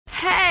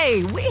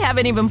Hey, we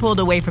haven't even pulled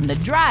away from the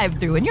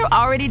drive-thru and you're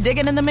already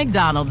digging in the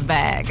McDonald's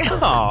bag.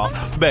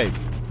 Aw, babe,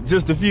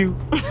 just a few.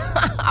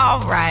 All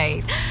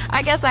right.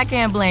 I guess I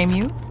can't blame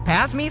you.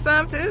 Pass me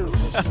some, too.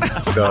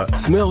 The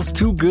smells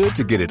too good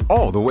to get it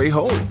all the way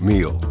home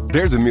meal.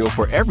 There's a meal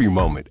for every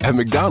moment at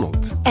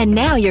McDonald's. And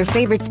now your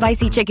favorite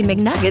spicy chicken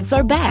McNuggets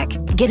are back.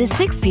 Get a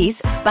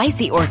 6-piece,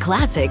 spicy or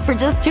classic for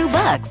just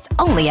 $2.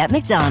 Only at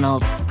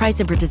McDonald's.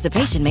 Price and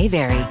participation may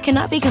vary.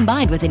 Cannot be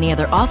combined with any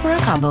other offer or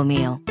combo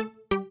meal.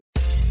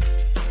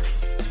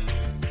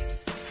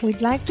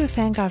 We'd like to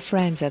thank our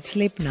friends at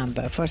Sleep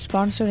Number for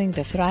sponsoring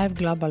the Thrive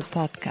Global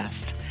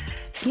podcast.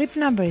 Sleep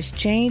Number is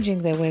changing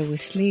the way we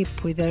sleep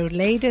with their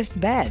latest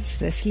beds,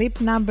 the Sleep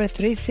Number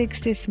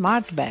 360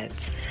 smart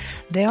beds.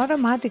 They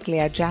automatically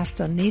adjust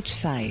on each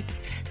side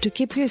to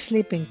keep you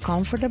sleeping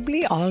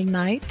comfortably all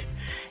night.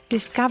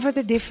 Discover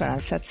the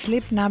difference at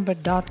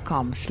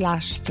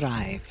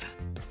sleepnumber.com/thrive.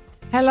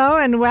 Hello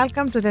and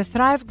welcome to the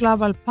Thrive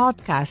Global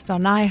podcast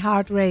on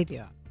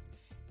iHeartRadio.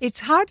 It's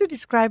hard to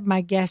describe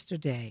my guest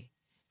today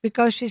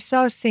because she's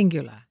so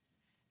singular.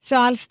 So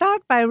I'll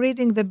start by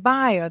reading the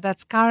bio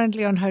that's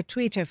currently on her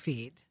Twitter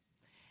feed.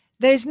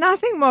 There's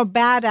nothing more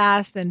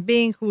badass than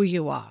being who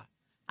you are.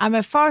 I'm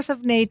a force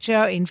of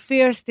nature in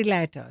fierce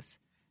stilettos.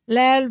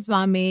 Lel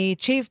Mami,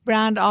 Chief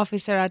Brand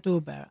Officer at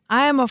Uber.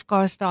 I am, of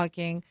course,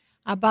 talking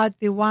about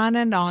the one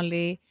and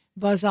only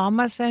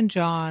Bozoma St.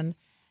 John,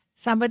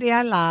 somebody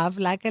I love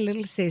like a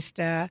little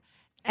sister,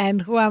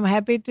 and who I'm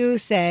happy to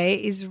say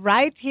is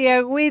right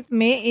here with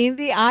me in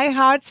the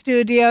iHeart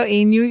studio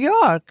in New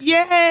York.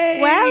 Yay!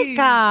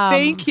 Welcome.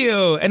 Thank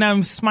you. And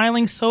I'm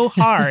smiling so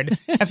hard.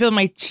 I feel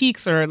my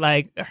cheeks are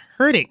like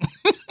hurting.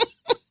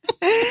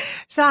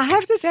 So I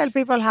have to tell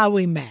people how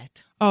we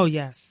met. Oh,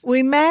 yes.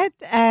 We met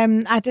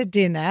at a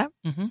dinner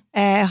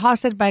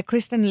hosted by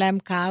Kristen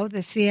Lemkow,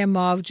 the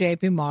CMO of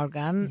JP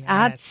Morgan,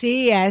 at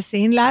CES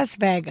in Las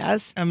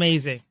Vegas.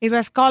 Amazing. It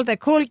was called the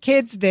Cool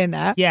Kids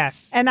Dinner.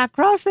 Yes. And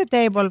across the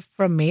table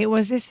from me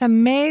was this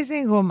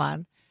amazing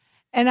woman.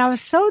 And I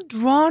was so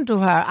drawn to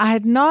her. I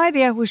had no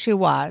idea who she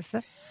was,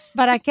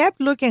 but I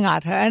kept looking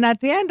at her. And at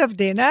the end of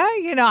dinner,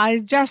 I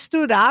just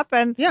stood up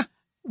and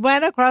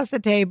went across the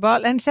table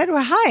and said,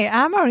 well, hi,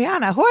 I'm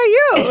Ariana. Who are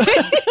you?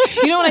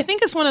 And I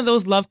think it's one of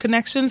those love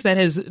connections that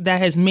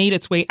has made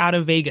its way out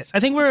of Vegas.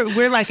 I think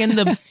we're like in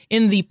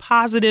the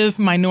positive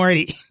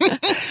minority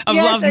of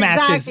love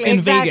matches in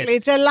Vegas.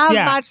 It's a love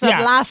match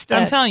that lasted.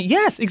 I'm telling you,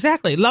 yes,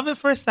 exactly. Love at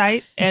first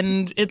sight,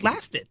 and it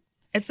lasted.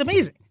 It's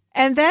amazing.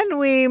 And then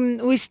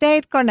we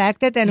stayed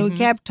connected and we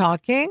kept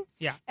talking.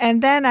 Yeah.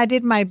 And then I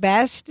did my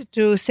best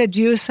to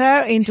seduce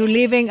her into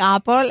leaving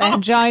Apple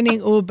and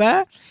joining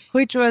Uber,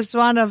 which was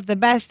one of the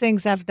best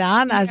things I've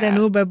done as an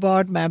Uber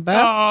board member.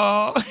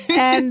 Oh.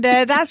 And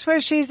that's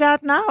where she's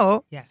at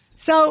now. Yes.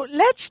 So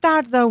let's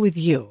start, though, with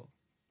you.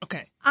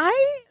 Okay. I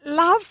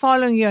love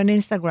following you on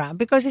Instagram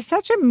because it's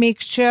such a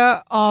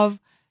mixture of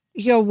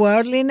your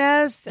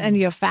worldliness and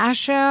your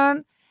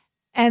fashion,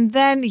 and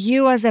then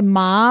you as a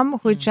mom,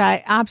 which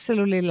I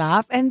absolutely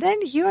love, and then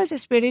you as a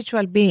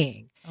spiritual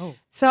being. Oh.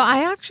 So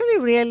I actually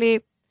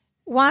really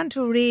want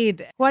to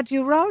read what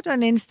you wrote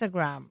on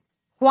Instagram.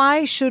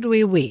 Why should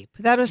we weep?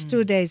 That was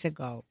 2 days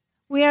ago.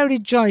 We are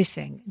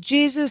rejoicing.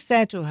 Jesus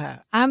said to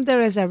her, I'm the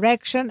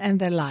resurrection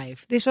and the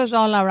life. This was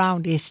all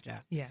around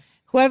Easter.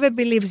 Yes. Whoever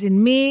believes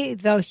in me,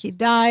 though he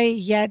die,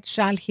 yet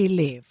shall he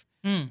live.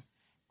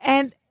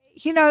 And,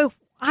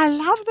 I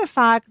love the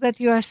fact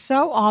that you are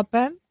so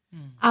open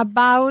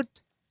about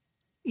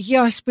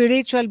your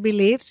spiritual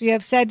beliefs. You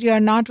have said you are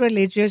not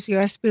religious, you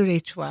are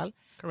spiritual.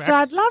 Correct. So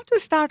I'd love to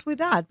start with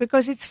that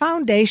because it's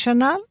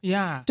foundational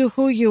to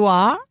who you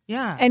are.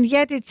 Yeah. And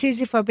yet it's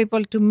easy for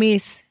people to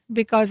miss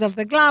because of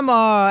the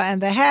glamour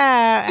and the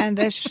hair and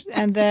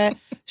the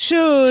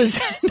shoes.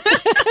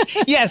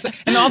 Yes,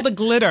 and all the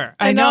glitter.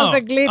 I and know. all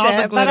the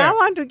glitter. But I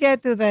want to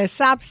get to the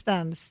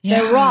substance,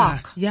 the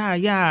rock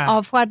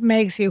of what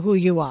makes you who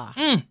you are.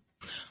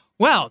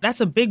 Well,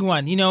 that's a big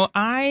one.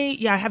 I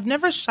have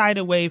never shied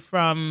away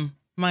from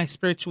my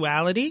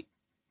spirituality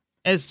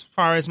as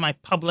far as my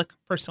public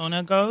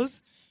persona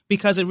goes,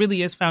 because it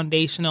really is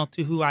foundational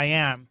to who I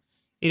am.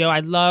 I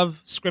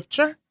love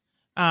scripture.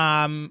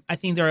 I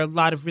think there are a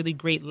lot of really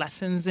great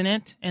lessons in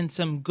it and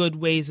some good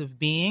ways of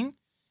being.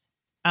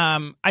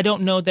 I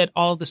don't know that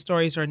all the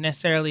stories are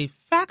necessarily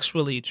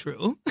factually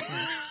true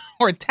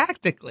or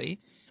tactically,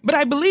 but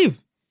I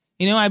believe.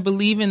 I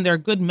believe in their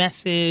good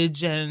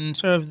message and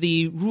sort of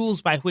the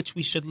rules by which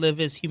we should live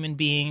as human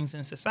beings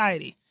in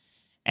society.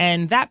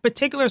 And that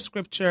particular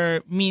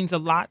scripture means a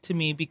lot to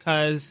me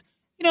because,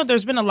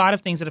 there's been a lot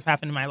of things that have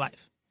happened in my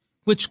life,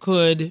 which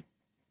could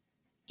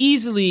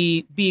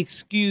easily be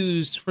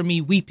excused for me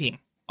weeping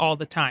all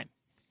the time.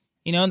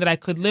 That I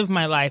could live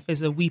my life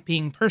as a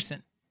weeping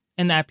person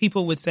and that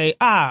people would say,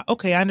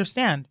 okay, I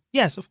understand.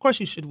 Yes, of course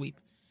you should weep.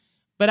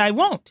 But I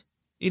won't.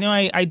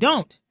 I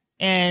don't.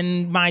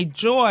 And my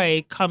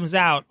joy comes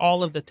out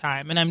all of the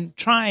time. And I'm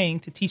trying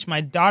to teach my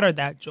daughter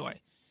that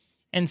joy.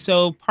 And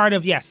so part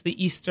of, the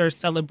Easter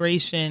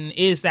celebration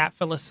is that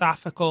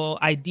philosophical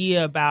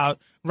idea about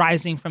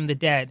rising from the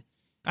dead.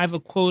 I have a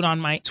quote on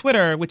my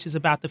Twitter, which is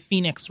about the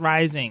phoenix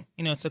rising.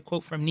 It's a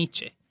quote from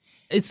Nietzsche.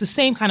 It's the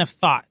same kind of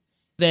thought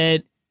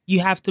that you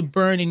have to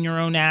burn in your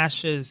own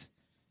ashes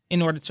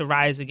in order to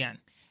rise again.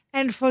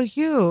 And for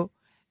you,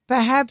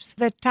 perhaps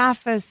the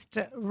toughest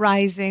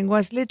rising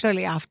was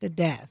literally after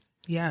death.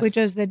 Yes. Which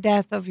was the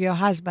death of your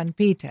husband,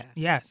 Peter.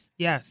 Yes.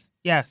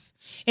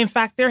 In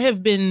fact, there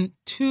have been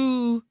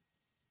 2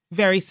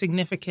 very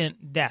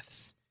significant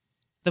deaths.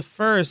 The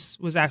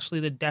first was actually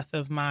the death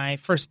of my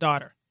first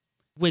daughter,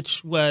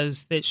 which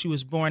was that she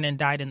was born and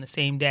died in the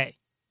same day,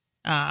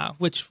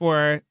 which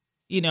for,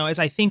 as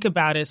I think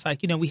about it, it's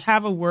like, we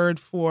have a word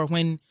for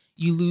when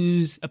you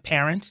lose a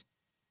parent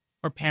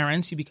or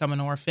parents, you become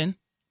an orphan,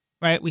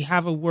 right? We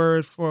have a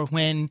word for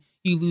when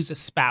you lose a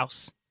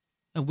spouse,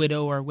 a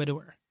widow or a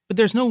widower. But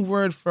there's no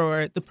word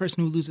for the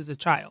person who loses a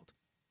child.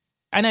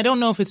 And I don't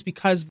know if it's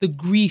because the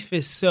grief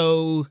is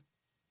so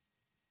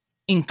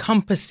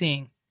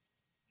encompassing,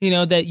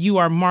 that you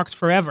are marked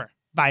forever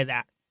by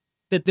that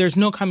there's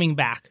no coming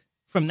back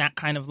from that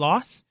kind of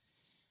loss.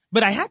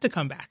 But I had to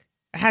come back.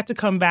 I had to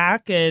come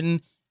back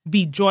and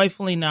be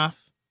joyful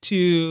enough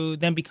to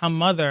then become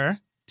mother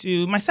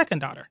to my second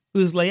daughter,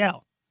 who's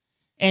Lael.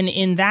 And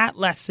in that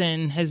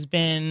lesson has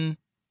been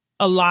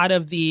a lot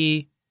of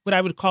what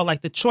I would call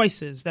like the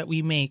choices that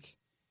we make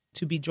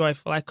to be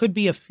joyful. I could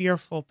be a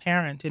fearful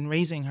parent in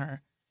raising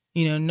her,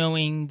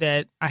 knowing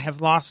that I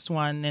have lost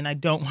one and I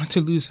don't want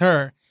to lose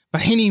her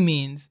by any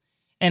means.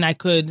 And I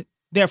could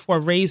therefore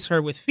raise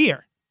her with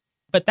fear.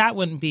 But that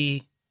wouldn't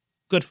be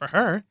good for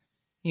her.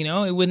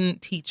 It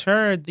wouldn't teach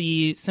her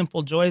the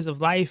simple joys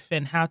of life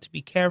and how to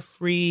be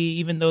carefree,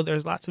 even though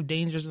there's lots of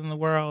dangers in the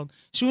world.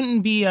 She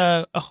wouldn't be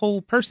a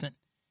whole person.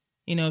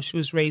 She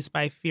was raised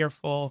by a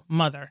fearful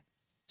mother.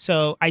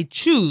 So I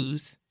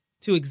choose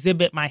to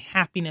exhibit my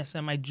happiness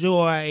and my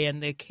joy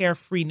and the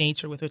carefree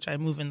nature with which I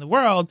move in the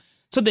world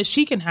so that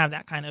she can have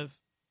that kind of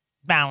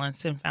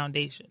balance and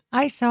foundation.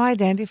 I so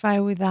identify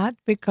with that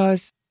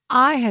because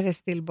I had a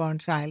stillborn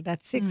child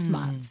at 6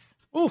 months.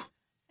 Ooh.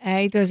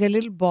 It was a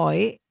little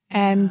boy.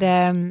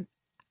 And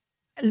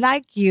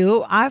like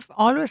you, I've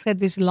always had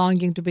this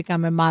longing to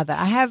become a mother.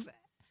 I have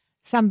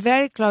some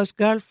very close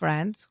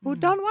girlfriends who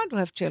don't want to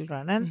have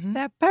children, and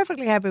they're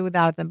perfectly happy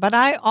without them. But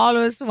I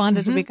always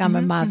wanted to become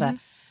a mother.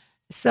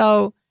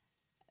 So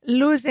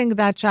losing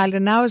that child,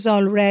 and I was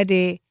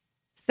already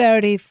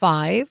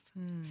 35,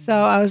 so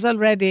I was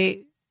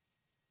already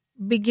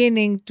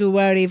beginning to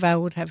worry if I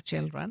would have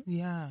children.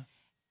 Yeah.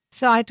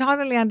 So I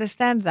totally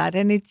understand that,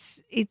 and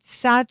it's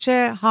such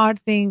a hard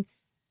thing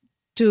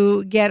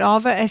to get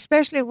over,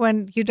 especially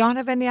when you don't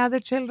have any other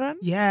children.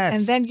 Yes.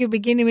 And then you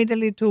begin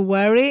immediately to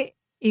worry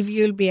if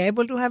you'll be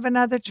able to have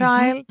another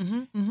child.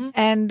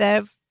 And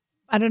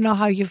I don't know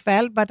how you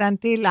felt, but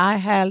until I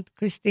held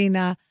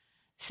Christina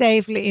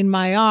safely in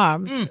my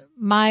arms,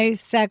 my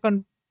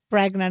second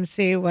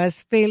pregnancy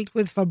was filled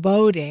with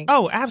foreboding.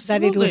 Oh,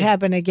 absolutely. That it would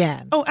happen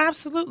again. Oh,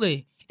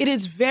 absolutely. It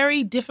is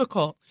very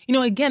difficult.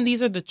 Again,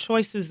 these are the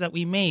choices that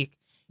we make.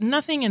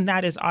 Nothing in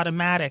that is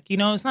automatic.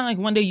 It's not like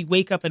one day you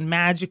wake up and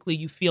magically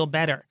you feel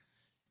better.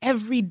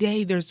 Every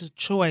day there's a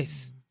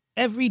choice.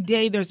 Every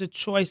day there's a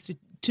choice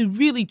to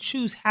really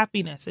choose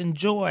happiness and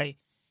joy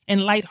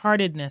and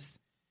lightheartedness.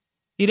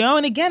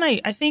 And again, I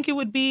think it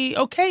would be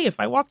okay if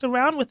I walked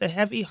around with a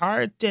heavy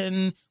heart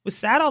and was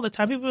sad all the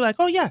time. People were like,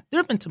 oh yeah, there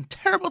have been some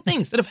terrible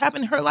things that have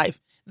happened in her life.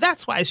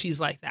 That's why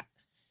she's like that.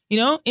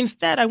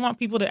 Instead, I want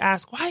people to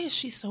ask, why is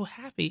she so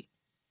happy?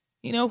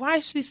 Why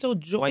is she so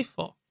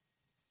joyful?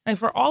 And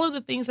for all of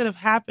the things that have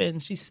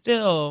happened, she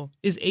still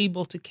is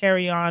able to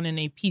carry on in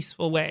a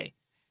peaceful way.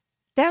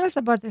 Tell us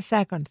about the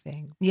second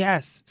thing.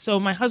 Yes. So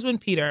my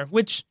husband, Peter,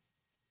 which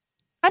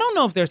I don't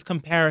know if there's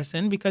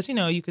comparison because,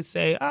 you could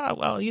say,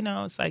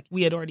 it's like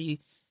we had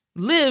already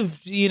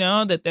lived,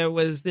 that there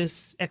was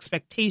this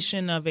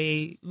expectation of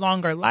a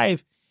longer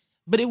life.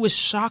 But it was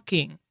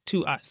shocking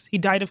to us. He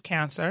died of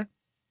cancer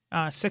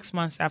 6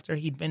 months after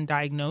he'd been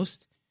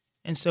diagnosed.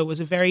 And so it was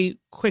a very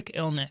quick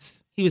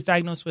illness. He was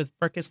diagnosed with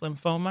Burkitt's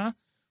lymphoma,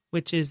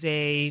 which is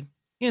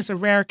it's a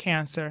rare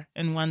cancer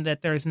and one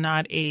that there's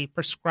not a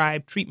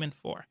prescribed treatment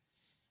for.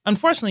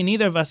 Unfortunately,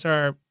 neither of us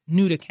are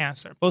new to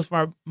cancer. Both of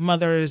our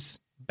mothers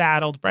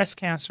battled breast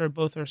cancer.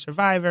 Both are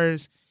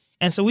survivors.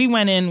 And so we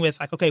went in with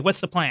like, okay, what's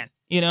the plan?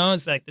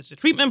 It's like there's a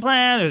treatment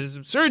plan,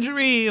 there's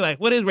surgery, like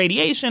what is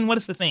radiation? What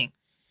is the thing?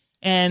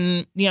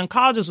 And the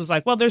oncologist was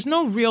like, well, there's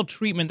no real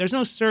treatment. There's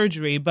no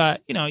surgery,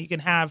 but, you can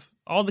have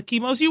all the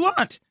chemos you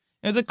want.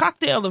 There's a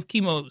cocktail of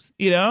chemos,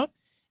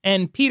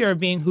 And Peter,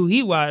 being who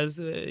he was,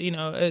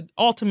 an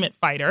ultimate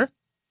fighter,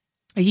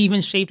 he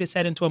even shaved his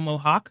head into a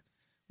mohawk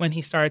when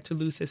he started to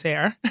lose his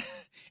hair.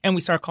 And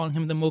we started calling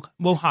him the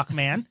Mohawk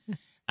Man.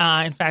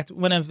 In fact,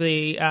 one of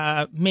the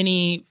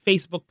many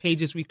Facebook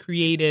pages we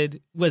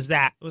created was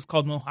that. It was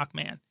called Mohawk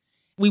Man.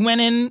 We went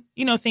in,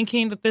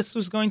 thinking that this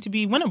was going to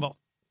be winnable,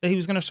 that he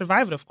was going to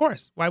survive it, of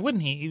course. Why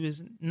wouldn't he? He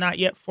was not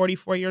yet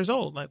 44 years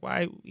old. Like,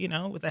 why,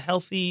 with a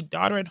healthy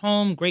daughter at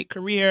home, great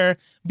career,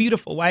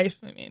 beautiful wife.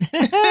 I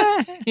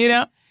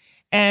mean,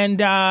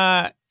 And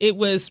it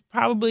was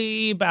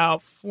probably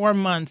about 4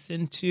 months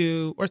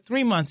into, or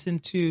 3 months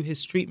into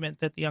his treatment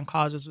that the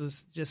oncologist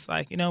was just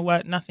like, you know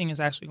what, nothing is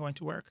actually going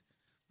to work.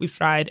 We've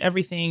tried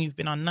everything. You've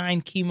been on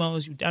 9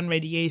 chemos. You've done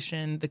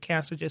radiation. The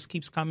cancer just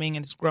keeps coming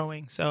and it's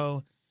growing.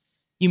 So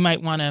you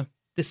might want to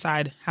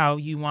decide how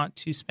you want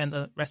to spend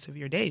the rest of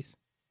your days.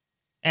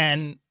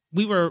 And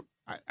we were,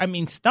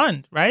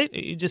 stunned, right?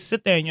 You just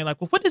sit there and you're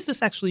like, well, what does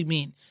this actually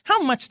mean?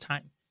 How much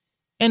time?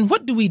 And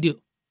what do we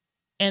do?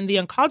 And the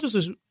oncologist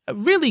was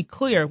really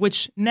clear,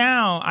 which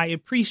now I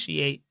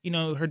appreciate,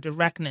 her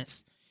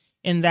directness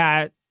in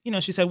that,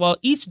 she said, well,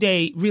 each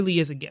day really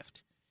is a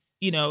gift,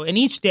 and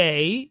each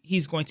day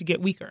he's going to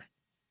get weaker.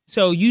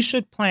 So you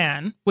should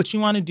plan what you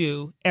want to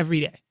do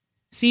every day.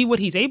 See what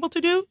he's able to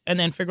do and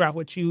then figure out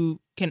what you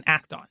can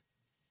act on.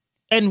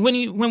 And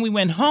when we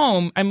went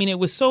home, it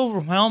was so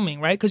overwhelming,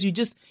 right? Because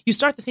you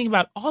start to think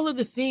about all of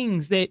the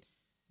things that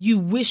you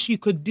wish you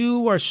could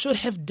do or should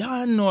have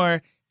done,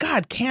 or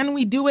God, can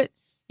we do it?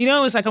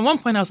 It's like at one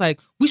point I was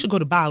like, we should go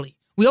to Bali.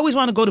 We always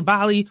want to go to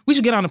Bali. We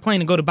should get on a plane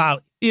and go to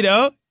Bali,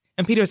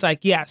 And Peter's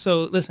like, yeah,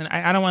 so listen,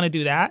 I don't want to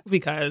do that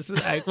because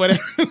like, what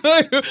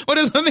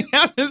if something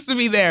happens to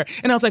me there?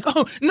 And I was like,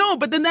 oh, no,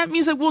 but then that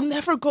means that we'll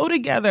never go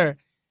together.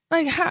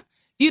 Like,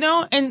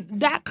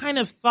 and that kind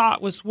of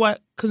thought was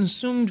what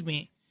consumed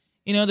me.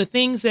 The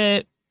things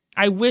that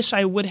I wish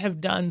I would have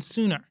done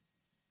sooner,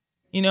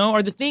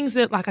 or the things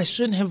that like I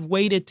shouldn't have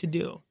waited to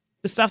do.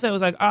 The stuff that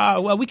was like, oh,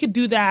 well, we could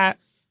do that,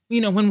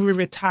 when we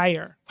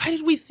retire. Why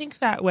did we think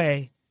that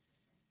way?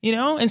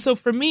 And so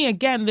for me,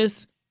 again,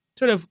 this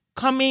sort of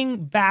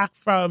coming back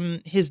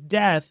from his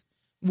death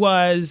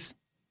was,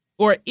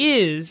 or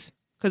is,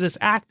 because it's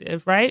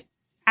active, right?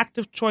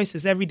 Active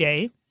choices every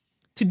day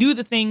to do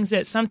the things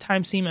that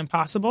sometimes seem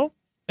impossible,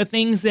 the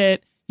things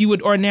that you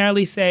would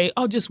ordinarily say,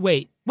 oh, just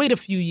wait a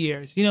few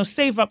years,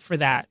 save up for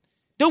that.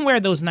 Don't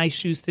wear those nice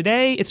shoes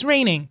today. It's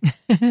raining,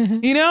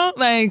 no,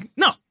 I'm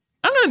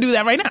going to do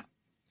that right now.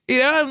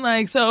 I'm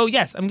like, so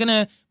yes, I'm going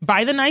to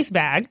buy the nice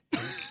bag.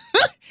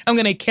 I'm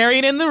going to carry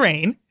it in the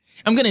rain.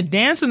 I'm going to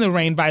dance in the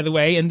rain, by the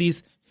way, in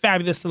these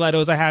fabulous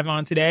stilettos I have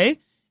on today.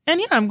 And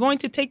yeah, I'm going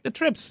to take the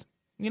trips.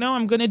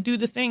 I'm going to do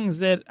the things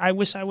that I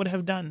wish I would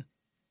have done.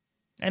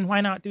 And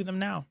why not do them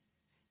now?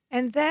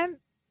 And then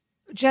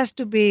just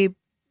to be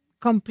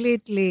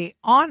completely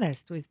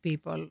honest with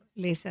people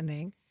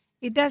listening,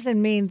 it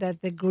doesn't mean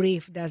that the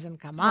grief doesn't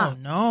come up.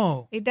 Oh,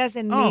 no. It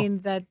doesn't mean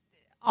that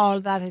all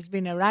that has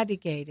been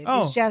eradicated.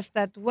 It's just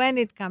that when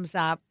it comes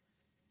up,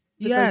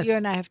 because you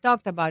and I have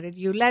talked about it,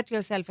 you let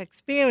yourself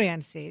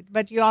experience it,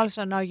 but you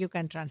also know you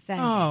can transcend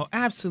it. Oh,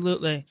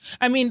 absolutely.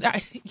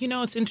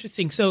 It's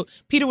interesting. So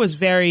Peter was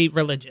very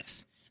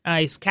religious.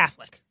 He's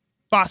Catholic,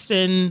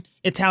 Boston,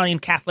 Italian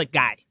Catholic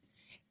guy.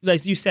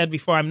 As you said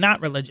before, I'm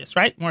not religious,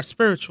 right? More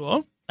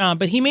spiritual.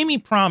 But he made me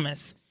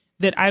promise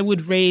that I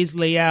would raise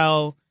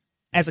Lael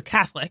as a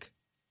Catholic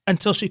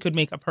until she could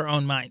make up her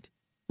own mind,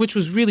 which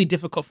was really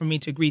difficult for me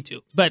to agree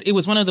to. But it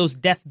was one of those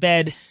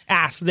deathbed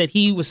asks that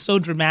he was so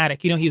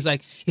dramatic. He was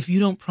like, if you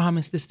don't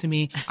promise this to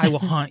me, I will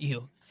haunt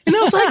you. And I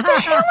was like,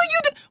 the hell are you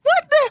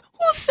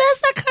who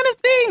says that kind of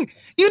thing?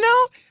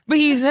 But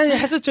he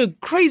has such a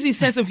crazy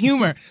sense of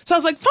humor. So I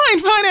was like,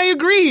 fine, I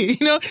agree.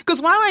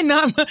 Because while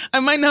I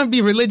might not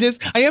be religious,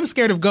 I am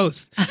scared of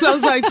ghosts. So I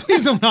was like,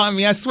 please don't haunt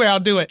me. I swear I'll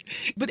do it.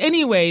 But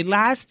anyway,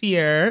 last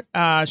year,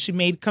 she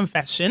made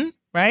confession,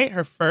 right?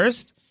 Her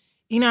first.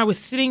 I was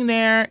sitting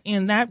there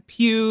in that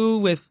pew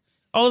with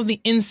all of the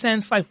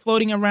incense like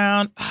floating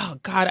around. Oh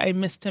God, I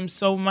missed him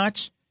so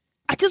much.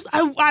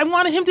 I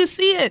wanted him to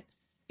see it.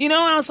 And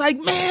I was like,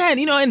 man, and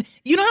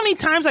you know how many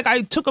times like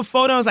I took a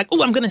photo, I was like,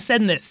 oh, I'm going to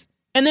send this.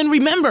 And then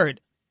remembered.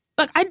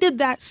 Like I did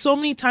that so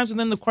many times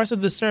within the course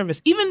of the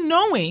service, even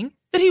knowing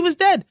that he was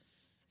dead.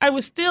 I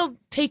was still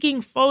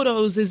taking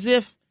photos as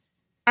if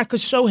I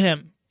could show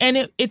him.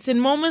 And it's in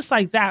moments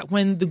like that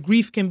when the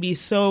grief can be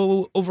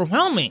so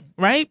overwhelming,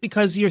 right?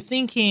 Because you're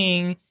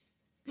thinking,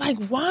 like,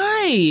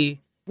 why?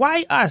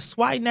 Why us?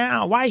 Why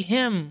now? Why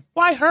him?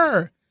 Why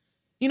her?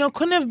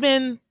 Couldn't have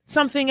been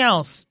something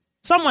else,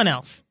 someone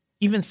else,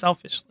 even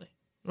selfishly,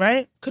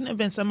 right? Couldn't have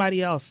been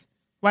somebody else.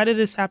 Why did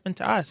this happen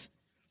to us?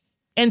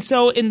 And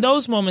so in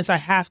those moments, I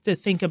have to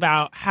think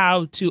about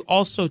how to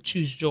also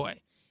choose joy,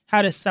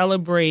 how to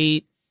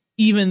celebrate,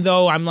 even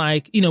though I'm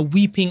like,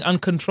 weeping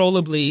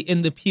uncontrollably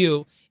in the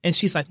pew. And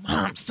she's like,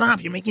 Mom,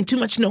 stop, you're making too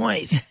much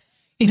noise.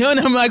 And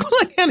I'm like, well,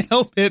 I can't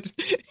help it.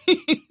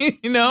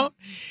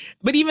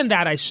 But even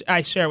that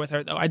I share with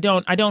her, though. I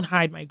don't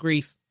hide my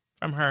grief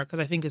from her because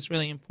I think it's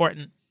really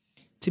important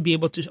to be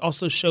able to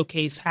also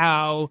showcase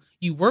how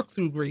you work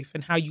through grief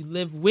and how you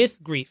live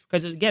with grief.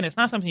 Because again, it's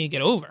not something you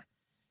get over.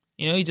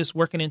 You just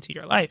work it into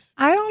your life.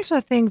 I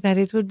also think that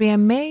it would be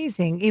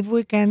amazing if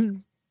we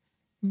can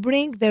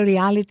bring the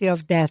reality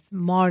of death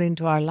more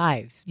into our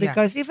lives.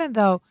 Because even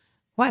though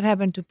what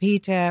happened to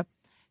Peter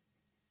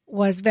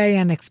was very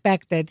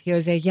unexpected, he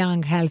was a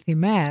young, healthy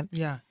man.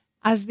 Yeah.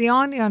 As the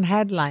Onion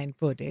headline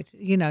put it,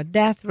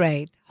 death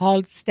rate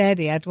holds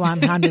steady at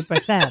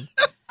 100%.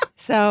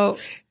 So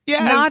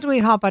Yes. Not we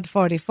hope at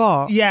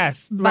 44.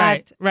 Yes.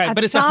 But right. at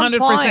But it's some 100%.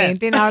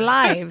 point in our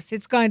lives,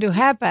 it's going to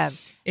happen.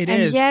 It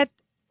and is. yet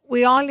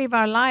we all live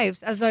our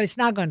lives as though it's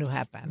not going to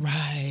happen.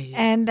 Right.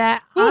 And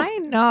I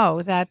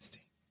know that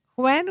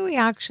when we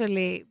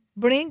actually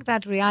bring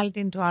that reality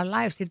into our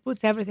lives, it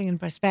puts everything in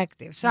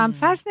perspective. So I'm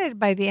fascinated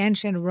by the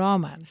ancient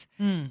Romans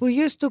who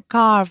used to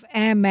carve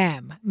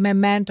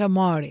memento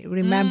mori,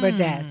 remember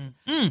death,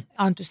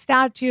 onto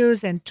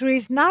statues and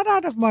trees, not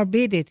out of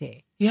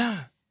morbidity,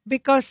 Yeah.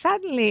 because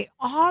suddenly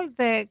all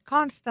the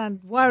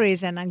constant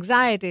worries and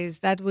anxieties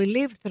that we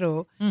live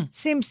through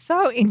seem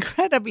so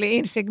incredibly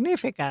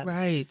insignificant.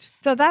 Right.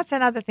 So that's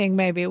another thing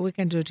maybe we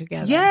can do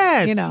together.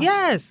 Yes. You know,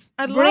 Yes.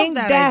 I bring love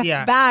that death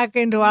idea. back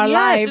into our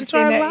Yes, lives into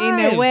our in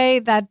a lives. way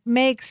that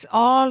makes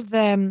all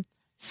the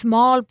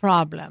small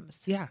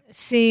problems Yeah.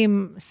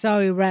 seem so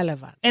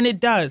irrelevant. And it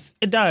does.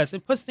 It does.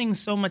 It puts things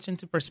so much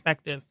into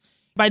perspective.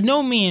 By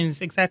no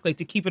means exactly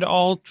to keep it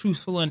all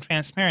truthful and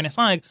transparent. It's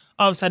not like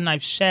all of a sudden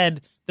I've shed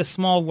the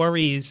small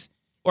worries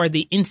or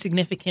the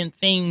insignificant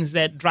things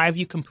that drive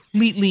you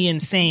completely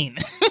insane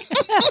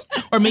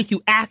or make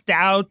you act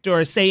out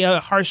or say a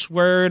harsh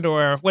word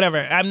or whatever.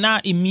 I'm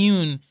not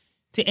immune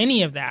to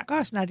any of that. Of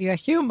course not, you're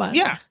human.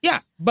 Yeah.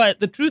 But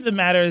the truth of the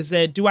matter is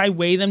that do I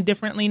weigh them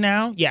differently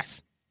now?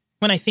 Yes.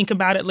 When I think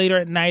about it later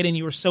at night and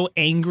you were so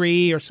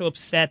angry or so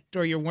upset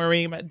or you're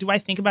worrying about, do I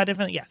think about it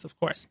differently? Yes, of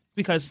course,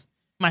 because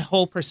my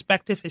whole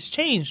perspective has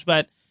changed,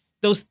 but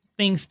those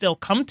things still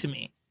come to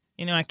me.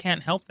 You know, I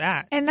can't help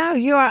that. And now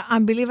you are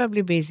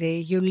unbelievably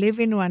busy. You live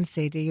in one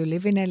city, you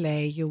live in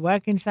LA, you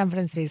work in San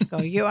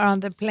Francisco, you are on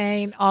the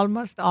plane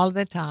almost all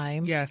the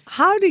time. Yes.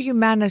 How do you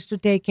manage to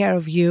take care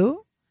of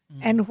you?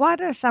 And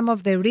what are some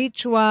of the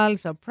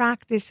rituals or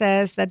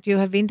practices that you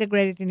have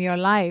integrated in your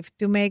life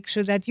to make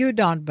sure that you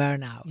don't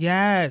burn out?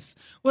 Yes.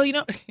 Well, you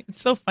know,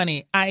 it's so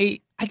funny. I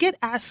get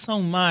asked so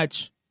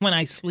much when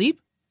I sleep.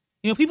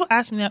 You know, people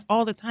ask me that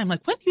all the time.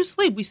 Like, when do you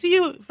sleep? We see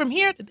you from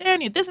here to there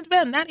and you're this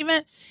event and that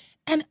event.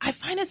 And I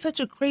find it such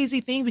a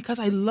crazy thing because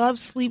I love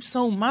sleep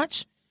so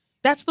much.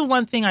 That's the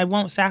one thing I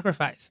won't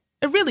sacrifice.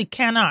 I really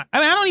cannot. I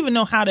mean, I don't even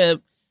know how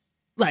to,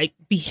 like,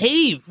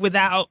 behave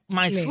without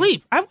my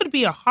sleep. I would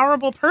be a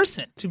horrible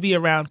person to be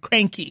around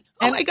cranky.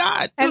 Oh, my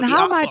God. It And would be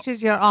how awful. much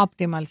is your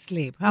optimal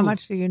sleep? How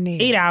much do you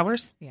need? 8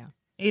 hours. Yeah.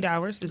 8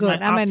 hours is Good.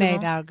 my I'm an optimal.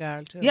 8-hour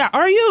girl, too. Yeah,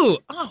 are you?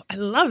 Oh, I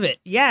love it.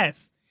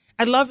 Yes.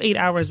 I love 8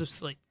 hours of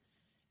sleep.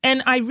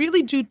 And I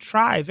really do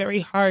try very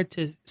hard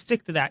to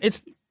stick to that.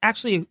 It's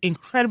actually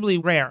incredibly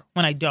rare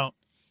when I don't.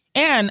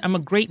 And I'm a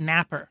great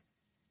napper.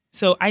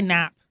 So I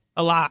nap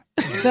a lot.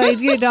 So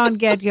if you don't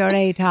get your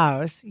 8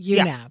 hours, you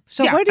Yeah. nap.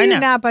 So Yeah, where do I you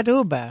nap. nap at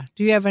Uber?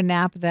 Do you ever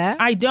nap there?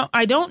 I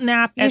don't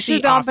nap You at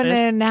should the open office.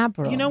 a nap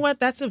room. You know what?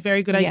 That's a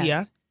very good Yes.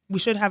 idea. We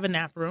should have a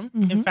nap room.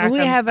 In fact, We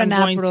have a I'm nap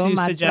going room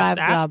to at suggest Thrive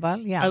that.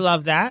 Global, yeah. I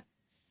love that.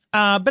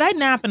 But I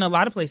nap in a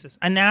lot of places.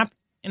 I nap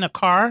in a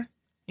car,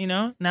 you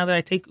know, now that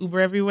I take Uber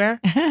everywhere.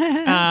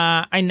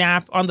 I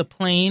nap on the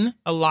plane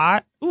a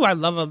lot. Ooh, I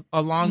love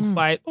a long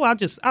flight. Oh,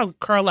 I'll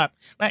curl up.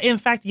 Like, in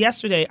fact,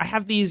 yesterday I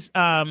have these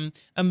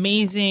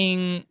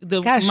amazing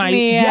Cashmere the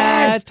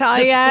yes,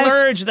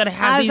 splurge that I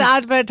have. as These,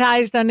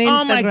 advertised on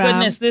Instagram. oh my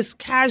goodness, this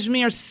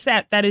cashmere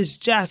set that is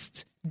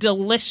just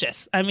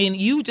delicious. I mean,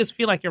 you just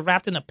feel like you're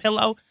wrapped in a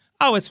pillow.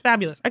 Oh, it's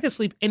fabulous. I could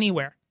sleep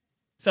anywhere.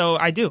 So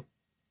I do.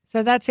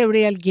 So that's a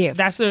real gift.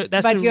 That's a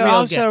but you real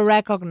also gift.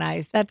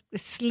 recognize that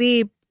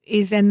sleep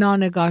is a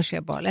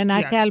non-negotiable. And I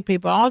Yes. tell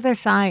people, all the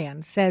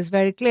science says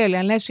very clearly,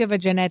 unless you have a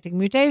genetic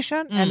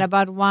mutation, and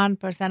about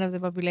 1% of the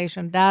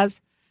population does,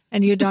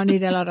 and you don't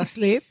need a lot of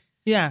sleep,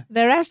 Yeah.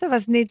 the rest of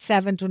us need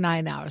 7 to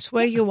 9 hours.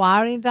 Where you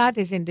are in that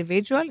is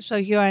individual. So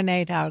you're an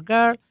 8-hour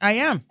girl, I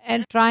am.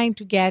 and trying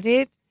to get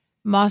it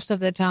most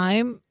of the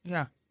time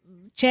Yeah.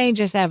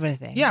 changes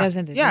everything, Yeah.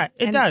 doesn't it? Yeah,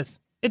 it And does.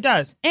 It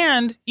does.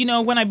 And, you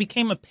know, when I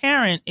became a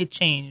parent, it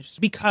changed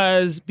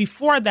because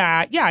before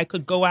that, yeah, I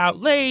could go out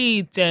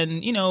late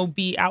and, you know,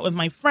 be out with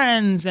my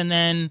friends and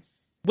then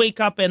wake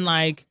up and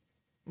like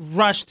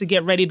rush to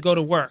get ready to go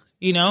to work,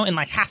 you know, in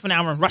like half an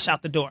hour and rush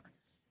out the door.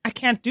 I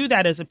can't do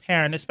that as a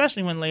parent,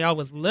 especially when Leal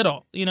was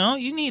little. You know,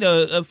 you need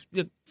a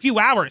few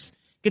hours.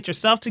 Get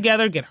yourself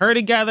together, get her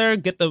together,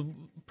 get the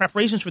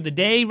preparations for the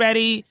day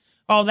ready,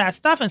 all that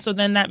stuff. And so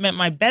then that meant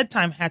my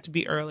bedtime had to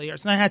be earlier.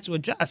 So I had to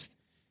adjust,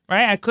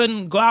 right? I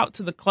couldn't go out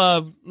to the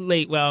club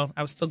late. Well,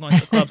 I was still going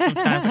to the club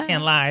sometimes. I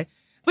can't lie.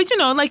 But, you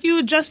know, like you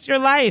adjust your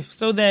life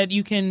so that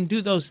you can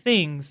do those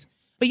things.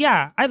 But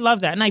yeah, I love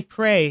that. And I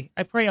pray.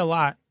 I pray a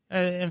lot.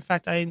 In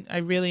fact, I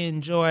really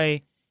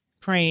enjoy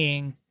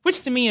praying,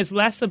 which to me is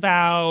less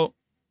about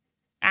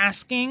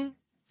asking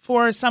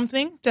for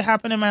something to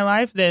happen in my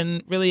life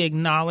than really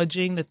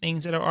acknowledging the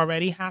things that are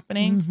already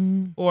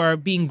happening or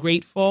being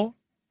grateful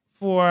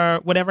for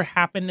whatever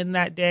happened in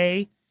that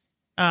day.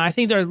 I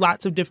think there are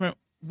lots of different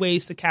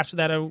ways to capture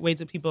that or ways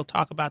that people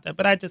talk about that.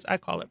 But I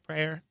call it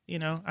prayer. You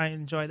know, I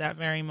enjoy that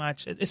very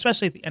much,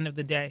 especially at the end of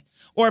the day.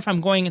 Or if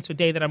I'm going into a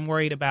day that I'm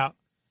worried about.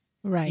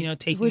 Right. You know,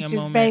 taking Which a is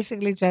moment.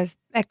 basically just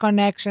a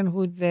connection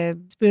with the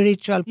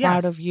spiritual part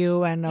Yes. of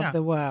you and of Yeah.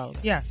 the world.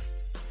 Yes.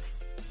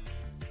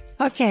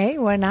 Okay,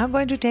 we're now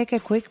going to take a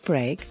quick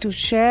break to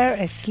share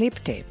a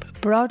sleep tip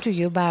brought to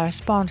you by our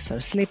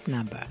sponsor, Sleep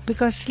Number,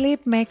 because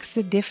sleep makes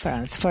the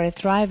difference for a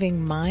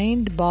thriving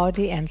mind,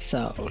 body, and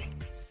soul.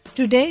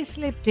 Today's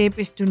sleep tip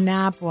is to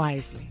nap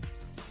wisely.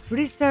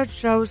 Research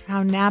shows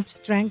how naps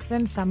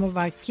strengthen some of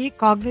our key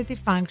cognitive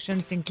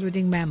functions,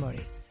 including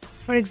memory.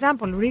 For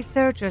example,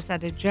 researchers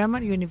at a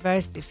German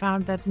university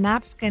found that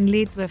naps can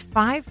lead to a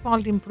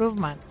 5-fold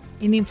improvement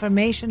in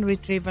information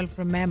retrieval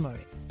from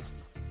memory.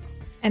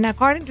 And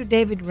according to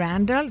David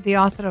Randall, the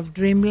author of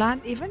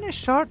Dreamland, even a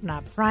short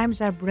nap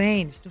primes our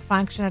brains to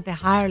function at a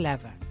higher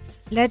level,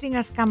 letting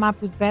us come up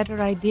with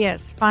better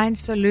ideas, find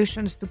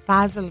solutions to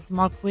puzzles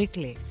more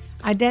quickly,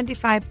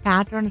 identify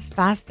patterns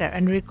faster,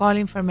 and recall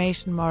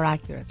information more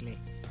accurately.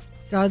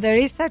 So there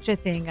is such a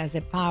thing as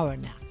a power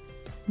nap.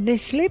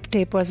 This sleep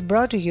tip was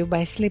brought to you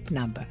by Sleep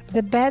Number,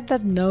 the bed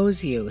that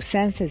knows you,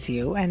 senses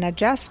you, and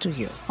adjusts to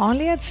you.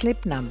 Only at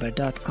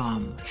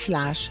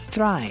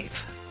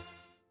sleepnumber.com/thrive.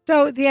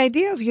 So the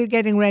idea of you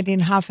getting ready in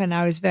half an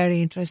hour is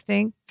very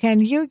interesting. Can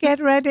you get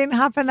ready in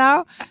half an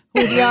hour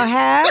with your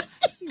hair,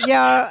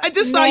 I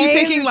just saw you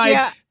taking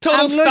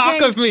total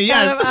stock of me.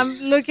 Yes. I'm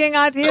looking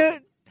at you.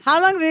 How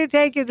long did it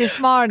take you this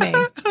morning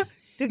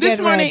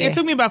This morning, ready? It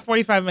took me about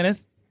 45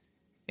 minutes.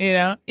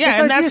 Yeah,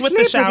 because and that's you with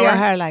sleep the shower. with your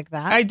hair like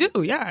that. I do,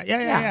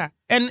 yeah.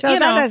 And so that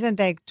doesn't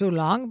take too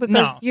long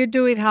because you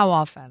do it how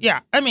often?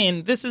 Yeah, I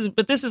mean, this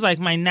is like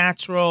my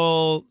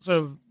natural sort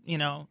of,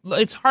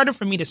 it's harder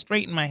for me to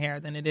straighten my hair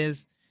than it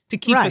is to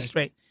keep it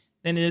straight,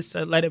 than it is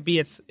to let it be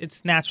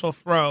its natural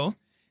fro.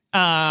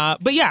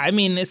 But yeah, I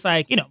mean, it's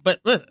like,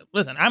 but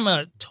listen, I'm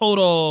a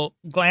total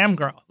glam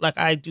girl. Like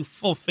I do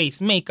full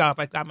face makeup.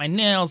 I got my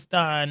nails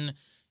done.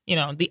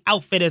 The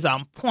outfit is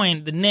on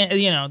point.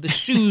 The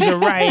shoes are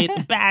right.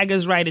 The bag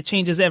is right. It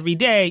changes every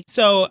day.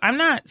 So I'm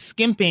not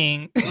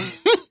skimping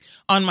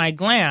on my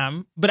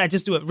glam, but I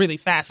just do it really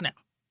fast now.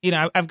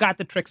 I've got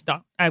the tricks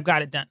done. I've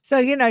got it done. So,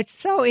 it's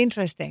so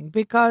interesting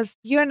because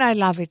you and I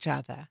love each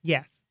other.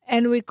 Yes.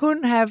 And we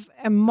couldn't have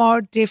a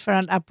more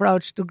different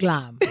approach to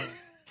glam.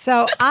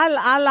 So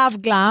I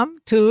love glam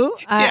too.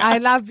 I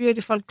love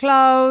beautiful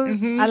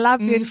clothes. I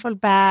love beautiful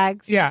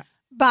bags. Yeah.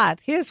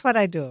 But here's what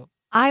I do.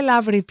 I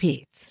love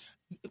repeats.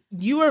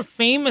 You are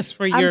famous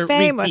for your repeats. I'm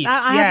famous.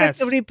 I have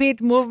a repeat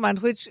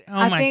movement, which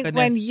I think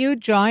when you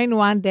join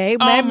one day,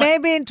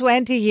 maybe in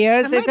 20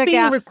 years. Am I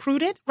being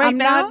recruited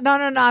now?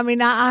 No. I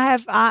mean,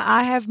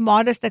 I have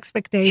modest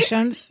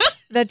expectations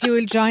that you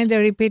will join the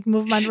repeat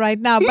movement right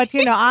now. But,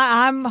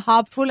 I'm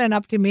hopeful and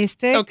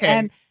optimistic. Okay.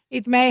 And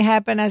it may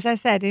happen, as I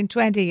said, in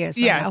 20 years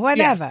from now,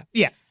 whatever.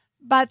 Yes.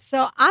 But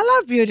so I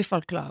love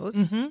beautiful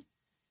clothes.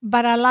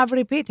 But I love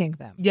repeating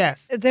them.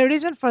 Yes. The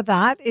reason for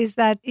that is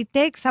that it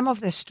takes some of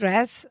the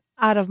stress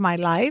out of my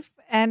life.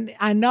 And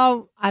I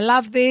know I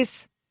love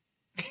this.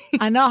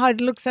 I know how it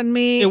looks on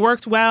me. It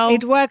worked well.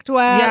 It worked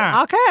well.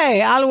 Yeah.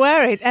 Okay, I'll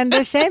wear it. And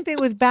the same thing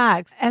with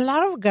bags. A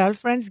lot of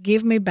girlfriends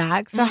give me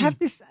bags. So I have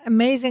this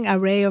amazing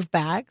array of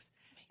bags.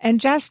 And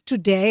just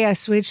today I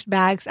switched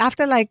bags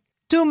after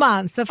 2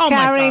 months of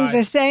carrying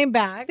the same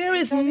bag. There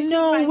is so this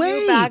no is my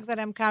way. New bag that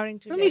I'm carrying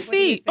today. Let me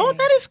see. Oh,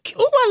 that is cute.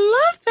 Oh, I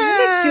love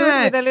that. Isn't it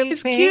cute with a little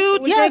it's pink?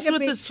 cute. We'll yes, take a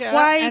with the picture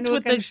white, and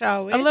with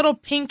show a little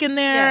pink in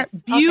there.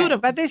 Yes. Beautiful. Okay.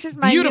 But this is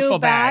my beautiful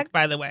new bag,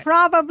 by the way.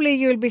 Probably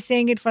you'll be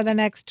seeing it for the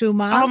next 2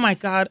 months. Oh my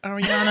God,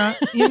 Ariana.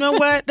 You know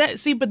what? That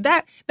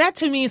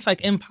to me is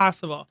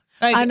impossible.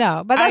 I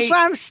know, but that's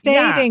why I'm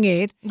stating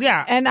it.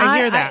 Yeah, and I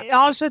hear that.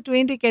 Also to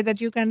indicate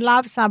that you can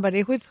love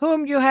somebody with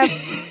whom you have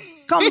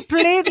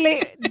completely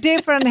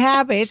different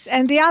habits.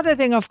 And the other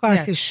thing, of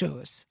course, is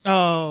shoes.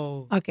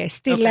 Oh. Okay,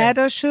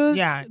 stiletto shoes.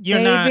 Yeah, you're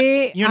not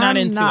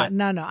into it.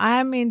 No,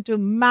 I'm into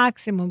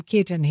maximum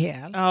kitten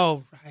heel.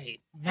 Oh, right.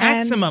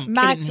 Maximum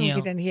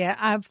kitten heel.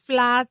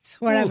 Flats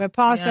wherever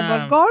possible.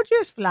 Yeah.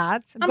 Gorgeous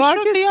flats. I'm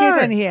gorgeous sure they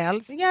kitten are.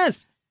 heels.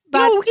 Yes.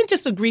 But we can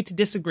just agree to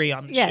disagree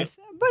on the yes.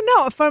 shoe. But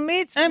no, for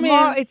me, it's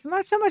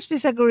not so much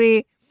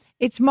disagree.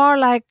 It's more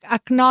like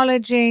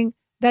acknowledging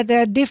that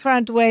there are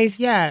different ways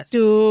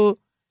to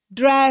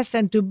dress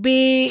and to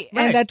be,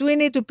 and that we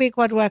need to pick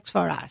what works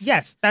for us.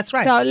 Yes, that's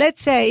right. So let's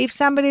say if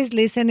somebody's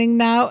listening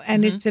now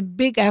and it's a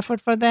big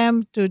effort for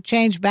them to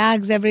change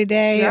bags every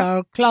day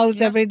or clothes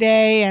every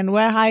day and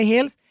wear high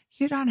heels,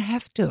 you don't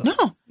have to.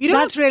 No, you don't.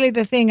 That's really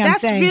the thing I'm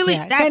saying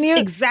here. That's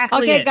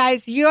exactly it. Okay,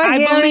 guys, you're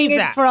hearing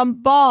it from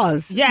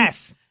Boz.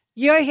 Yes.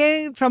 You're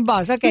hearing it from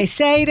Boz. Okay,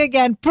 say it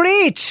again.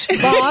 Preach,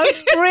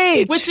 Boz,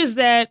 preach. Which is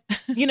that,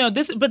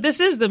 this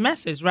is the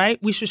message, right?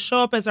 We should show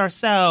up as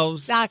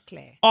ourselves.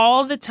 Exactly.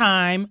 All the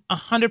time,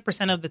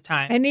 100% of the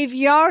time. And if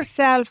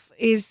yourself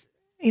is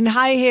in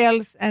high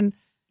heels and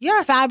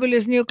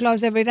fabulous new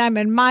clothes every time,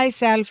 and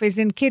myself is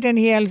in kitten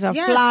heels or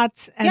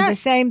flats and the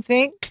same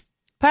thing,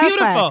 perfect.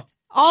 Beautiful.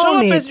 Show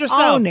up as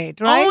yourself. Own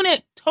it, right? Own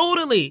it,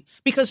 totally.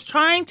 Because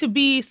trying to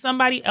be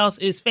somebody else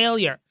is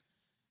failure.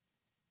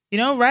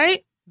 Right?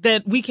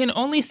 That we can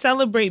only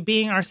celebrate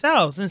being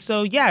ourselves. And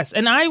so, yes,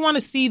 and I want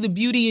to see the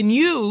beauty in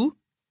you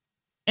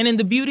and in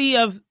the beauty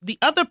of the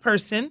other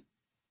person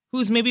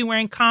who's maybe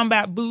wearing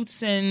combat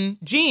boots and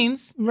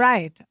jeans.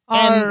 Right. Or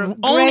And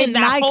owning great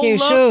that Nike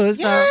whole look. shoes.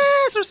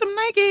 Yes, or some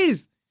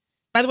Nikes.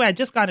 By the way, I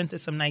just got into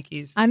some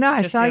Nikes. I know,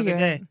 I just saw the other you.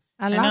 day.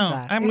 I love know.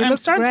 that. I'm You look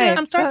starting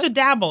great. to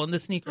dabble in the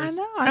sneakers.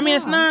 I know. mean,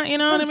 it's not, you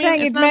know what I mean?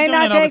 Saying It's it not may doing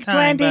not it all the take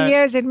time, 20 but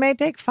years. It may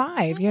take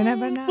 5. You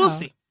never know. We'll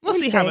see. We'll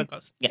see how it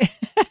goes. Yeah,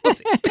 we'll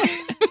see.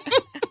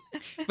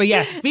 But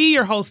yes, be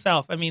your whole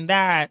self. I mean,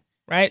 that,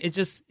 right? It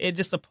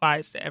just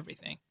applies to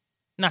everything.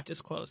 Not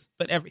just clothes,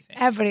 but everything.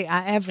 Every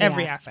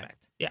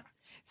aspect. Yeah.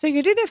 So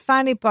you did a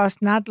funny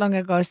post not long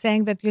ago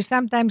saying that you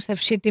sometimes have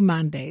shitty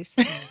Mondays.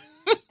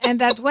 And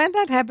that when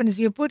that happens,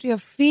 you put your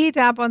feet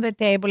up on the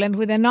table and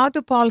with a nod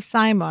to Paul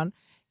Simon,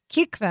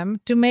 kick them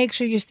to make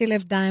sure you still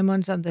have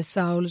diamonds on the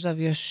soles of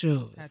your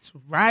shoes. That's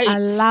right. I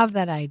love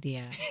that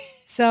idea.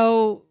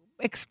 So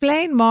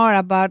explain more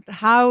about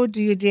how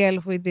do you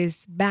deal with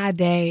these bad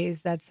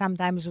days that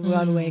sometimes we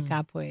all wake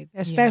up with,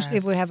 especially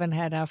if we haven't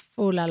had a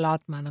full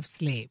allotment of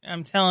sleep.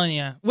 I'm telling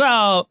you.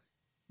 Well,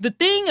 the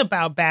thing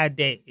about bad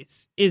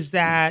days is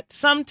that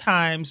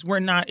sometimes we're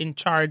not in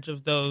charge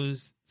of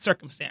those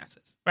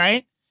circumstances,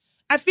 right?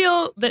 I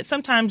feel that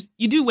sometimes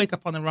you do wake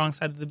up on the wrong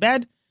side of the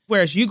bed,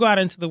 whereas you go out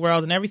into the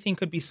world and everything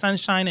could be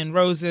sunshine and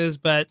roses,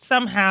 but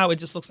somehow it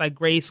just looks like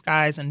gray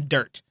skies and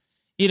dirt.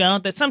 You know,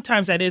 that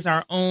sometimes that is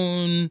our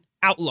own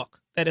outlook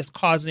that is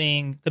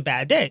causing the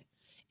bad day.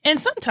 And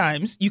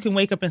sometimes you can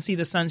wake up and see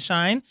the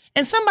sunshine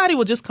and somebody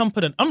will just come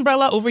put an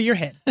umbrella over your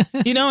head,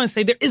 you know, and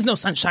say, there is no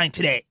sunshine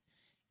today,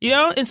 you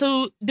know? And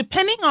so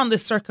depending on the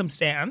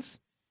circumstance,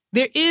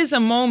 there is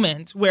a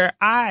moment where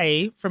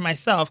I, for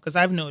myself, because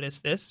I've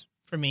noticed this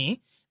for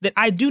me, that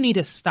I do need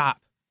to stop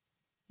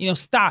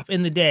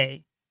in the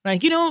day.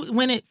 Like, you know,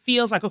 when it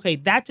feels like, okay,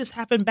 that just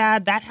happened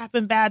bad, that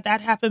happened bad,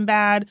 that happened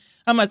bad.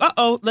 I'm like,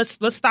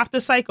 let's stop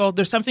this cycle.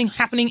 There's something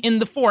happening in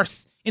the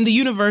force, in the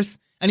universe.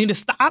 I need to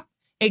stop,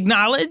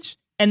 acknowledge,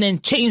 and then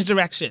change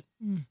direction.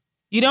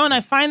 You know, and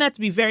I find that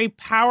to be very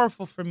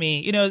powerful for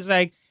me. You know, it's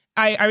like,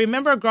 I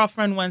remember a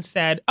girlfriend once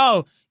said,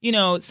 you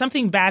know,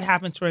 something bad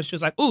happened to her. She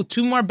was like,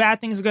 2 more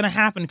bad things are going to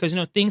happen because, you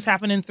know, things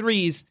happen in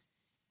 3s.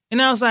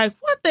 And I was like,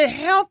 what the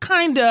hell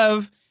kind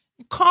of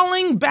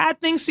calling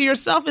bad things to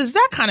yourself is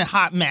that kind of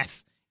hot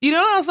mess? You know,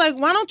 I was like,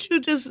 why don't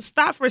you just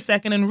stop for a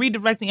second and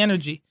redirect the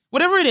energy?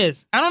 Whatever it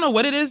is. I don't know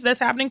what it is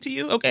that's happening to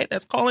you. Okay,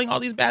 that's calling all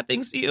these bad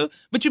things to you.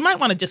 But you might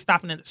want to just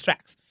stop in its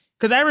tracks.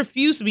 Because I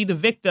refuse to be the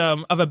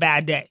victim of a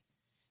bad day.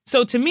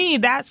 So to me,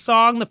 that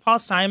song, the Paul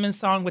Simon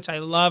song, which I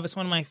love, it's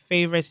one of my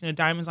favorites, you know,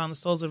 Diamonds on the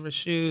Soles of Her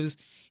Shoes.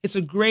 It's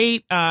a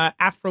great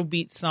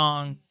Afrobeat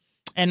song.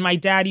 And my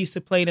dad used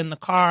to play it in the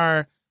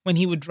car when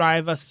he would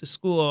drive us to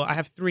school. I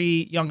have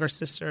 3 younger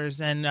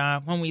sisters. And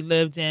when we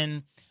lived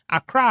in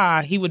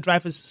Accra, he would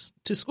drive us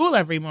to school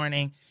every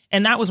morning.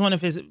 And that was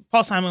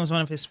Paul Simon was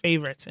one of his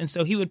favorites. And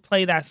so he would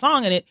play that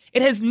song. And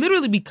it has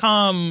literally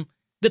become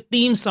the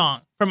theme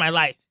song for my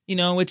life, you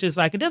know, which is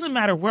like, it doesn't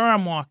matter where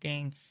I'm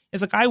walking.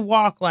 It's like I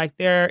walk like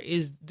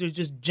there's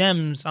just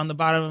gems on the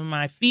bottom of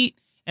my feet.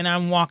 And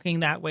I'm walking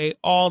that way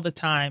all the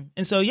time.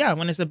 And so, yeah,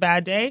 when it's a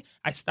bad day,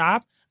 I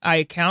stop. I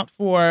account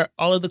for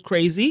all of the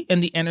crazy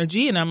and the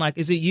energy. And I'm like,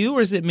 is it you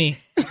or is it me?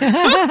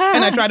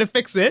 And I try to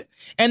fix it.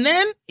 And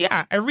then,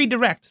 yeah, I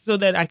redirect so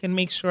that I can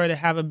make sure to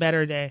have a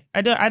better day.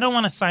 I don't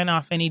want to sign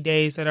off any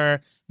days that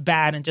are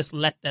bad and just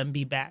let them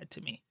be bad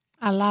to me.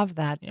 I love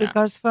that. Yeah.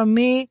 Because for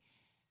me,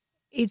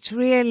 it's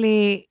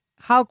really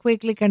how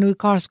quickly can we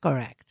course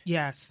correct?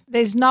 Yes.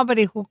 There's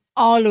nobody who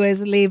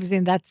always lives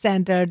in that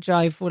centered,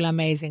 joyful,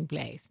 amazing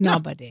place.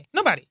 Nobody.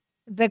 Nobody.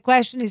 The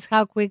question is,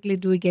 how quickly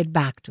do we get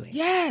back to it?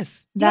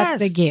 Yes.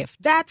 That's the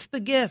gift. That's the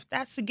gift.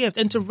 That's the gift.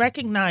 And to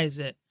recognize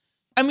it.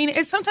 I mean,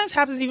 it sometimes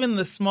happens even in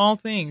the small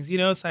things. You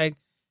know, it's like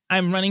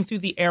I'm running through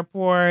the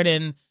airport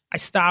and I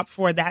stop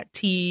for that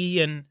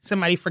tea and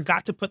somebody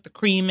forgot to put the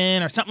cream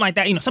in or something like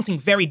that. You know, something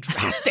very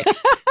drastic,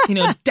 you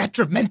know,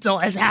 detrimental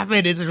has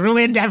happened. It's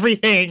ruined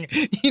everything.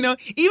 You know,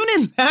 even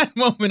in that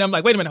moment, I'm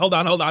like, wait a minute, hold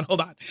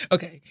on.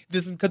 Okay,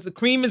 this is because the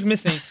cream is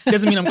missing.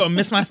 Doesn't mean I'm going to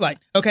miss my flight.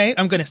 Okay,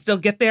 I'm going to still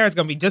get there. It's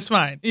going to be just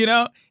fine. You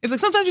know, it's like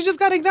sometimes you just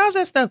got to acknowledge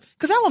that stuff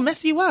because that will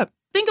mess you up.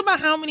 Think about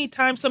how many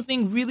times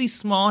something really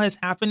small has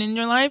happened in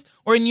your life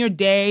or in your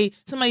day.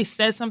 Somebody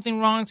says something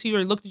wrong to you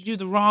or looked at you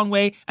the wrong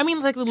way. I mean,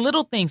 like the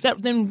little things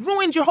that then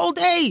ruined your whole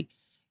day.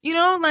 You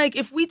know, like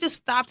if we just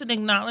stopped and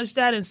acknowledged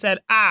that and said,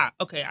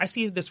 okay, I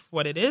see this for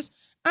what it is.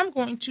 I'm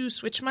going to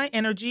switch my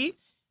energy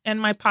and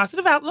my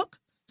positive outlook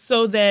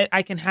so that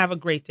I can have a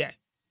great day.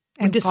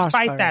 And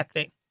despite that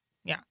thing.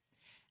 Yeah.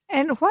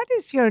 And what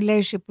is your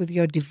relationship with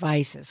your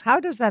devices?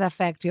 How does that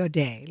affect your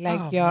day?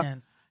 Like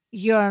man.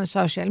 You're on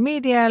social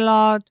media a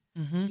lot.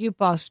 Mm-hmm. You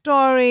post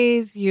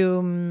stories.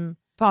 You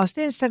post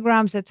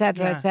Instagrams,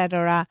 etc., Yeah.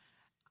 etc.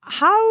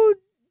 How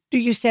do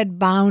you set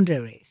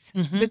boundaries?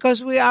 Mm-hmm.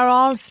 Because we are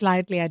all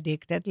slightly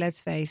addicted. Let's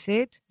face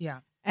it. Yeah.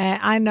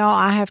 I know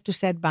I have to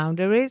set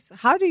boundaries.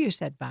 How do you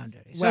set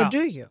boundaries? Well, or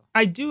do you?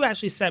 I do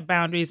actually set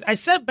boundaries. I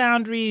set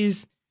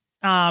boundaries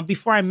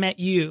before I met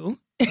you.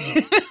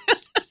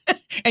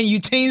 And you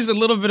changed a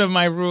little bit of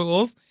my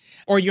rules,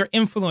 or your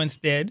influence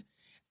did.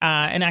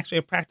 And actually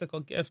a practical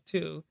gift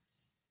too.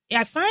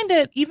 I find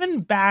that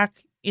even back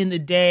in the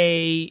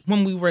day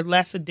when we were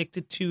less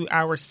addicted to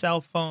our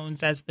cell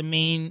phones as the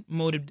main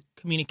mode of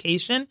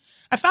communication,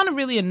 I found it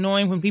really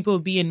annoying when people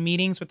would be in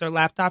meetings with their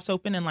laptops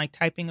open and like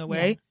typing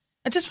away. Yeah.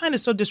 I just find it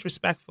so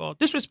disrespectful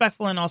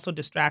and also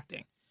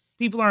distracting.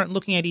 People aren't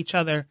looking at each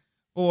other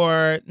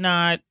or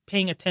not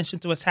paying attention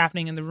to what's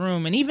happening in the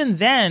room. And even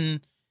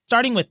then,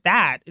 starting with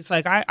that, it's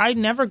like I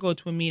never go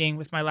to a meeting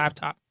with my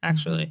laptop,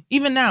 actually. Mm-hmm.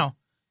 Even now,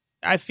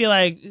 I feel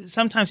like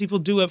sometimes people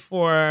do it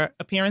for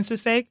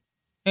appearance's sake,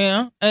 you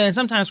know, and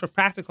sometimes for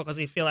practical because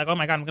they feel like, oh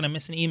my God, I'm going to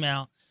miss an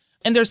email.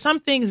 And there's some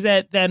things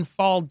that then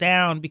fall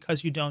down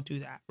because you don't do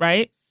that,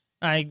 right?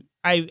 I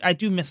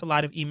do miss a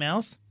lot of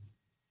emails.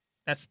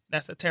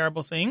 That's a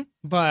terrible thing.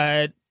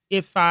 But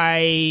if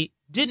I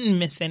didn't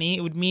miss any,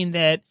 it would mean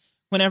that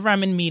whenever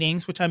I'm in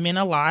meetings, which I'm in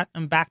a lot,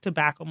 I'm back to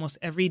back almost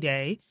every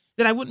day,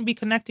 that I wouldn't be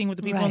connecting with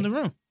the people in the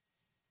room.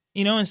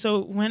 You know, and so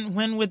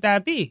when would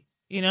that be?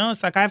 You know,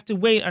 it's like I have to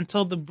wait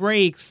until the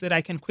breaks that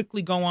I can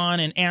quickly go on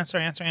and answer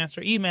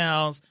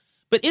emails.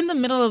 But in the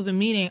middle of the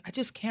meeting, I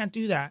just can't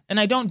do that. And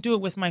I don't do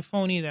it with my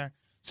phone either.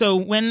 So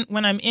when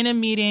I'm in a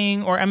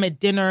meeting or I'm at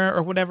dinner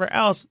or whatever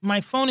else,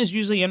 my phone is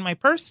usually in my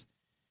purse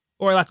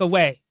or like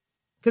away.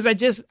 Because I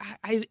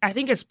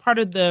think it's part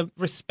of the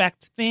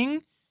respect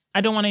thing.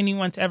 I don't want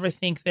anyone to ever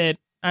think that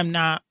I'm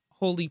not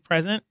wholly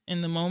present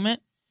in the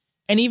moment.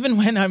 And even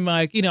when I'm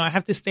like, you know, I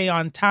have to stay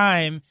on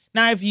time.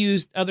 Now I've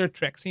used other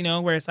tricks, you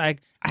know, where it's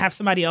like I have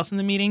somebody else in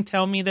the meeting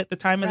tell me that the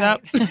time is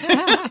up. You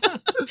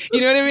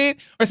know what I mean?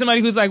 Or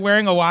somebody who's like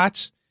wearing a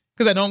watch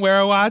because I don't wear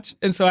a watch.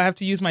 And so I have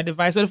to use my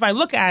device. But if I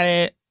look at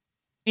it,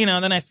 you know,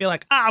 then I feel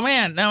like, oh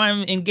man, now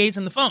I'm engaged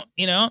in the phone,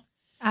 you know?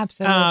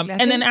 Absolutely.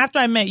 And then after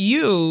I met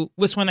you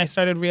was when I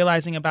started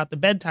realizing about the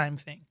bedtime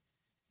thing,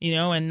 you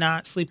know, and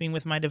not sleeping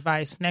with my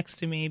device next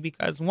to me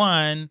because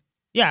one,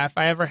 yeah, if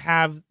I ever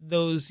have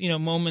those, you know,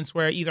 moments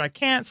where either I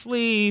can't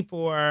sleep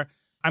or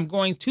I'm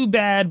going to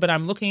bed, but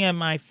I'm looking at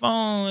my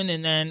phone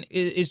and then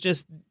it's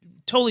just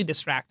totally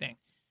distracting.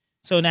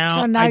 So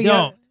now I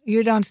don't.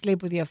 You don't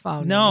sleep with your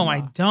phone No, anymore.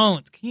 I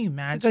don't. Can you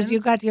imagine? Because you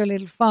got your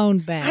little phone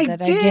bed I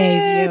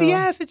gave you.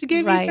 Yes, that you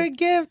gave me for a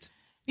gift.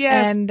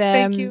 Yes, and,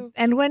 thank you.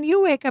 And when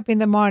you wake up in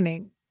the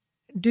morning,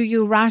 do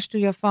you rush to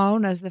your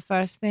phone as the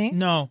first thing?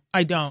 No,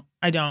 I don't.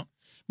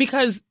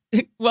 Because,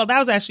 well, that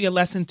was actually a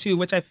lesson too,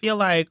 which I feel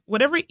like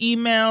whatever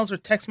emails or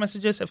text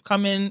messages have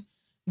come in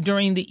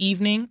during the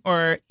evening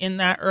or in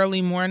that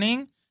early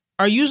morning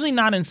are usually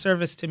not in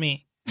service to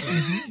me.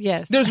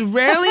 Yes. There's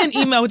rarely an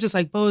email which is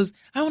like, Bose,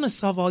 I want to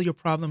solve all your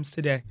problems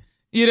today.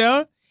 You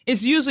know?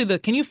 It's usually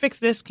can you fix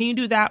this? Can you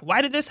do that?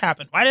 Why did this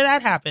happen? Why did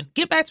that happen?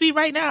 Get back to me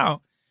right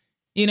now.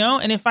 You know?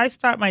 And if I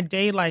start my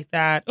day like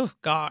that, oh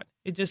God,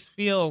 it just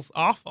feels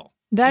awful.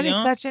 That is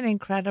such an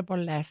incredible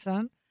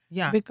lesson.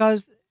 Yeah.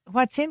 Because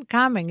what's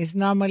incoming is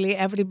normally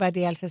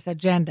everybody else's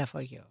agenda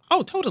for you.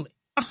 Oh, totally.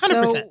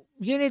 100%. So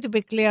you need to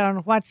be clear on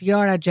what's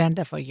your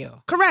agenda for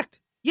you.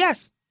 Correct.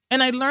 Yes.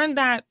 And I learned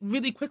that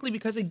really quickly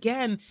because,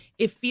 again,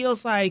 it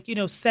feels like, you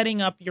know,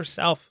 setting up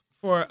yourself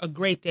for a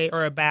great day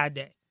or a bad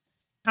day.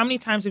 How many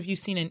times have you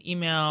seen an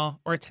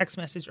email or a text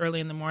message early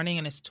in the morning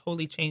and it's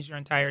totally changed your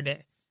entire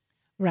day?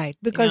 Right,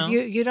 because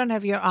you don't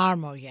have your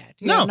armor yet.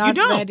 You're not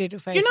ready to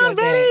face You're not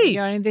your ready. Day.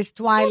 You're in this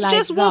twilight You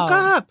just zone. woke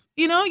up.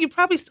 You know, you're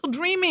probably still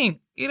dreaming.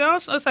 You know,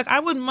 so it's like I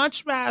would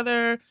much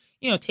rather,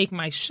 you know, take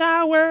my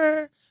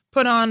shower,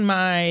 put on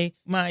my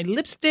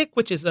lipstick,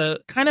 which is a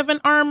kind of an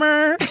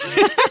armor.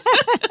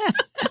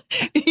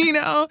 You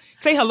know,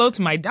 say hello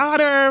to my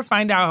daughter,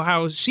 find out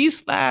how she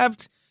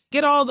slept,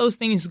 get all those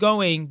things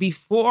going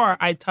before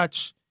I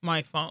touch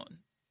my phone.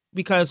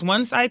 Because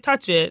once I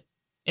touch it,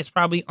 it's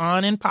probably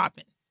on and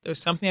popping.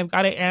 There's something I've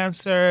got to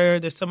answer.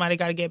 There's somebody I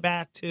got to get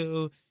back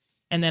to.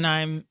 And then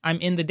I'm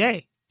in the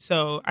day.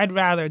 So I'd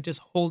rather just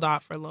hold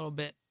off for a little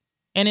bit.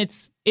 And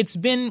it's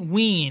been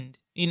weaned.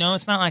 You know,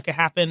 it's not like it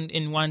happened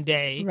in one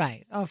day.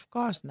 Right. Of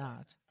course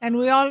not. And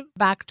we all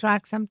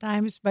backtrack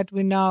sometimes, but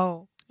we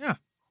know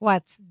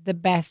what's the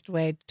best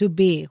way to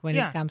be when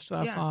it comes to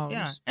our phones.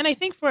 Yeah. And I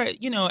think for,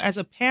 you know, as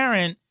a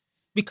parent,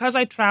 because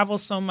I travel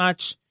so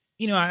much,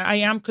 you know, I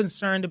am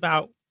concerned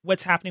about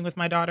what's happening with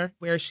my daughter,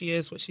 where she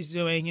is, what she's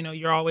doing. You know,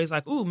 you're always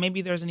like, ooh,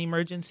 maybe there's an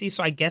emergency.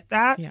 So I get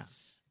that. Yeah.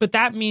 But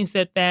that means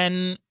that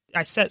then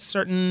I set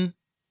certain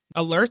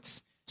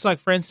alerts. So like,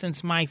 for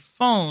instance, my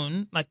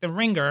phone, like the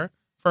ringer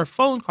for a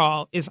phone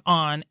call is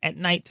on at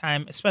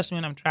nighttime, especially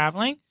when I'm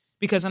traveling,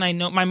 because then I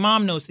know my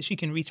mom knows that she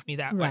can reach me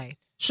that way.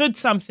 Should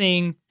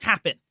something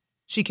happen,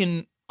 she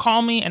can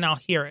call me and I'll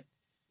hear it.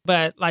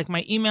 But like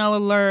my email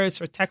alerts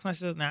or text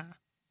messages, nah,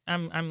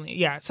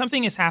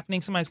 something is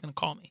happening. Somebody's going to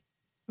call me.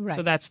 Right.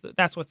 So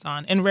that's what's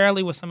on. And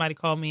rarely will somebody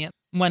call me at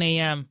 1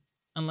 a.m.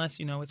 unless,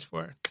 you know, it's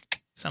for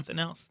something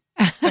else.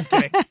 I'm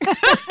kidding.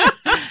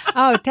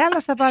 Oh, tell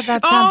us about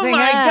that something Oh,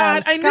 my else.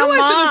 God. I knew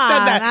I should have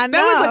said that. I know,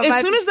 That was like,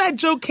 as soon as that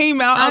joke came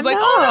out, I was like,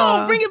 oh,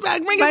 no, bring it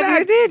back, bring it back. But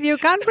you did. You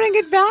can't bring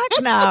it back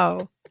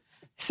now.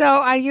 So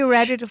are you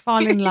ready to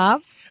fall in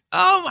love?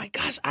 Oh, my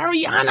gosh,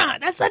 Ariana,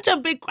 that's such a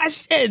big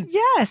question.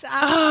 Yes.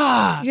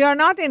 You're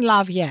not in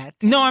love yet.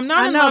 No, I'm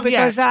not in love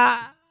because, yet.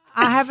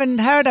 I haven't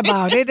heard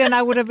about it, and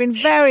I would have been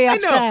very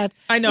upset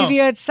I know. if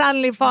you had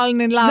suddenly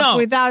fallen in love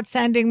without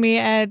sending me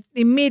an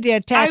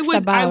immediate text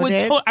about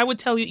it. I would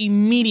tell you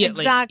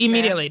immediately. Exactly.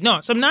 Immediately.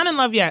 No, so I'm not in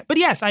love yet. But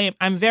yes, I am.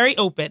 I'm very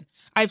open.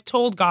 I've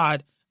told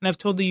God and I've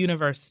told the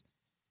universe.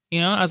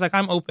 I was like,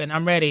 I'm open.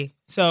 I'm ready.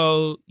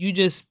 So you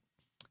just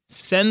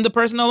send the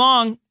person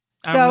along.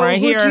 I'm right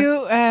here.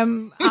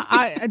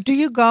 Do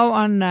you go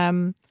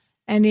on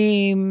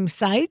any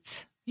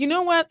sites? You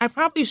know what? I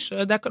probably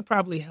should. That could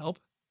probably help.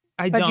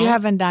 But you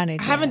haven't done it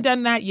yet. I haven't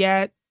done that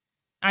yet.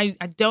 I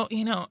don't,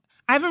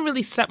 I haven't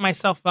really set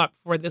myself up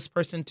for this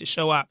person to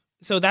show up.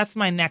 So that's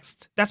my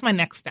next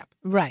step.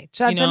 Right.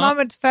 So at the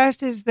moment,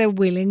 first is the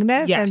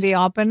willingness and the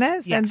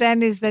openness, and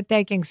then is the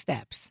taking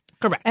steps.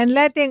 Correct. And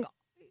letting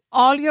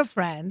all your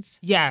friends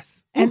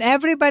and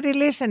everybody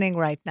listening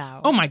right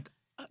now. Oh, my God.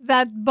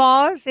 That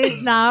boss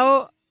is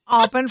now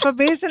open for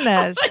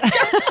business.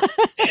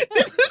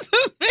 This is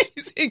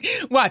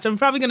amazing. Watch, I'm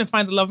probably going to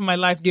find the love of my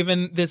life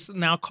given this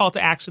now call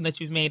to action that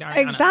you've made, Ariana.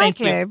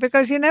 Exactly. Thank you.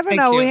 Because you never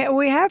know.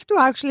 We have to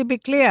actually be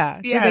clear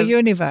to the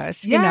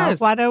universe,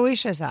 what our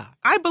wishes are.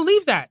 I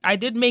believe that. I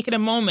did make it a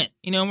moment,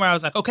 where I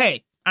was like,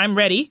 okay, I'm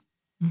ready.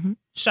 Mm-hmm.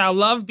 Shall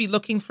love be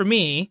looking for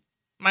me?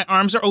 My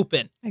arms are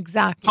open.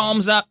 Exactly.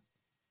 Palms up.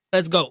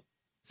 Let's go.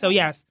 So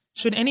yes,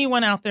 should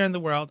anyone out there in the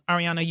world,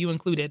 Ariana, you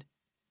included,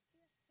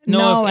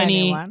 know of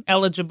any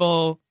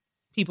eligible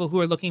people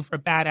who are looking for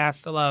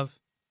badass to love,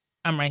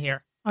 I'm right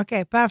here.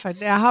 Okay,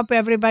 perfect. I hope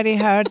everybody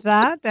heard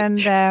that. And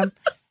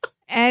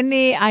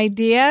any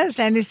ideas,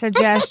 any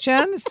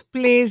suggestions,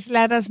 please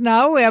let us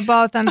know. We are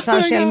both on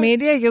social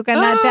media. You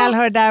can tell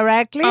her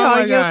directly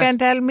or you can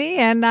tell me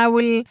and I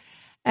will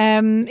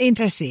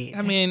intercede.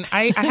 I mean,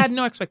 I had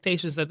no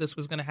expectations that this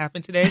was going to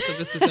happen today, so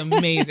this is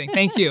amazing.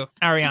 Thank you,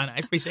 Ariana. I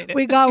appreciate it.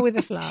 We go with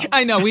the flow.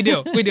 I know, we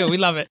do. We do. We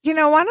love it.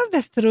 One of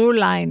the through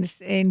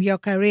lines in your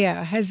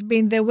career has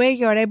been the way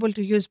you're able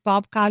to use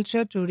pop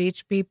culture to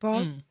reach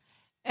people.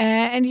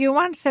 And you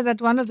once said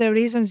that one of the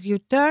reasons you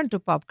turned to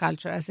pop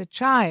culture as a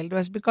child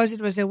was because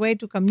it was a way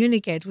to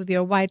communicate with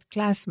your white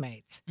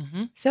classmates.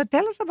 Mm-hmm. So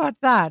tell us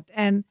about that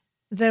and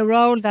the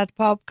role that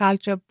pop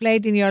culture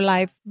played in your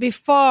life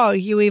before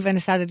you even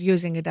started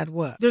using it at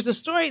work. There's a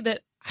story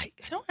that I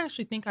don't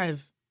actually think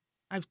I've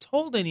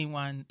told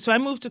anyone. So I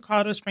moved to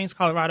Colorado Springs,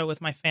 Colorado with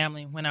my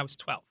family when I was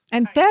 12.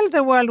 And tell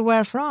the world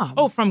where from.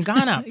 Oh, from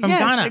Ghana. From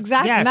Ghana.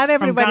 Exactly. Yes, not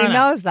everybody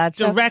knows that.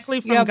 So directly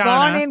from Ghana. You're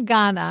born in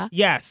Ghana.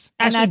 Yes.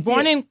 Actually,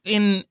 born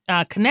in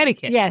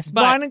Connecticut. Yes,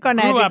 born in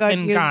Connecticut. Grew up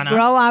in Ghana.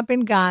 Grow up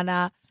in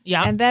Ghana.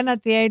 Yeah. And then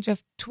at the age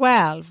of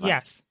 12,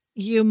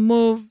 you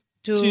moved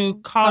to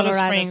Colorado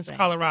Springs,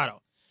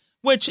 Colorado,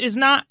 which is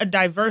not a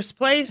diverse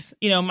place.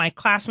 My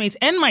classmates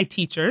and my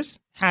teachers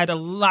had a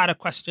lot of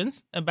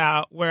questions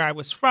about where I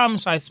was from.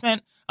 So I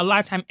spent a lot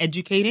of time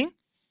educating,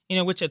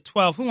 which at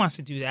 12, who wants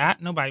to do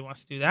that? Nobody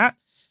wants to do that.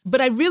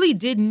 But I really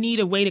did need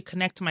a way to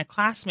connect to my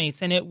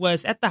classmates. And it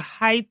was at the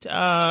height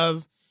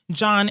of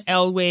John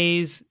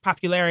Elway's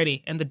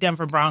popularity and the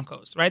Denver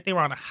Broncos, right? They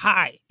were on a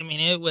high. I mean,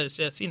 it was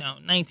just,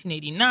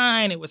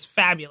 1989. It was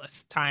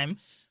fabulous time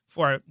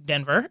for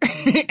Denver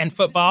and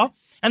football.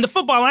 And the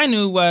football I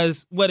knew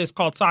was what is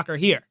called soccer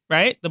here,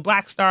 right? The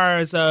Black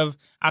Stars of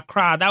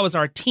Accra, that was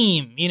our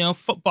team,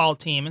 football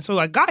team. And so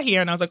I got here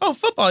and I was like, oh,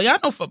 football, yeah, I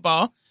know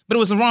football. But it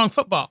was the wrong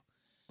football.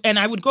 And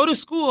I would go to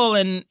school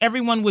and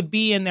everyone would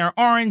be in their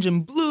orange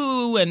and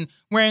blue and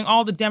wearing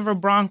all the Denver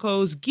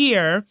Broncos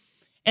gear.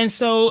 And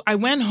so I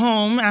went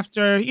home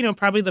after,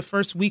 probably the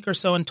first week or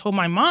so and told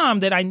my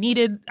mom that I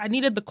needed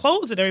the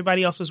clothes that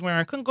everybody else was wearing.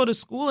 I couldn't go to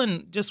school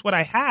in just what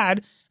I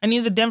had. I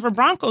needed the Denver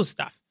Broncos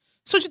stuff.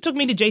 So she took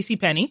me to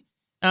JCPenney.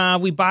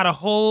 We bought a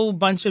whole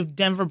bunch of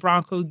Denver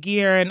Bronco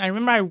gear. And I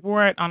remember I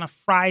wore it on a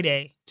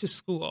Friday to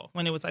school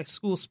when it was like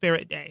school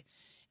spirit day.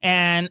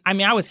 And I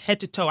mean, I was head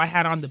to toe. I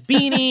had on the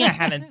beanie, I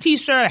had a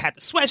t-shirt, I had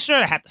the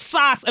sweatshirt, I had the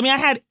socks. I mean, I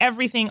had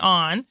everything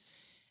on.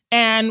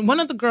 And one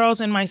of the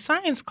girls in my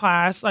science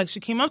class, she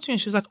came up to me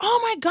and she was like, oh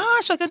my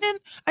gosh, I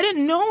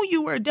didn't know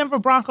you were a Denver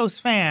Broncos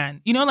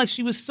fan.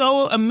 She was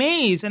so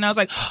amazed. And I was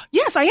like, oh,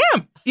 yes, I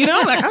am.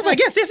 I was like,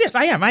 yes,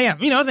 I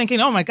am.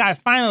 Thinking, oh my God,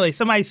 finally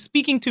somebody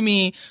speaking to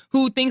me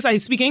who thinks I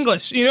speak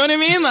English. You know what I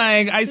mean?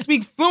 I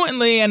speak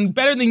fluently and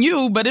better than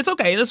you, but it's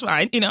okay. That's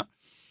fine.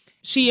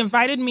 She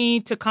invited me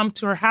to come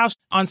to her house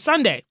on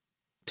Sunday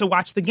to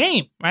watch the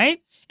game,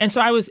 right? And so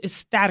I was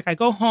ecstatic. I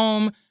go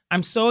home.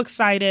 I'm so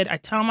excited. I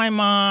tell my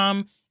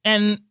mom.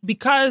 And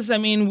because,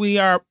 we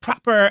are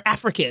proper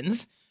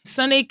Africans,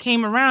 Sunday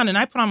came around and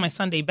I put on my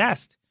Sunday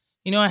best.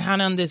 I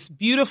had on this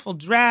beautiful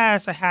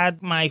dress. I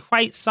had my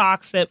white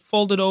socks that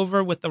folded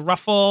over with the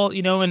ruffle,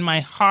 and my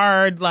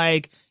hard,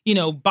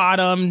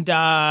 bottomed,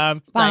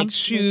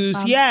 shoes.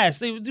 Pumps.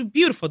 Yes, it was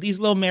beautiful. These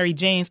little Mary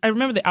Janes. I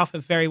remember the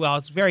outfit very well. I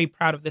was very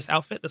proud of this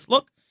outfit, this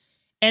look.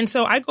 And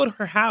so I go to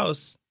her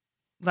house,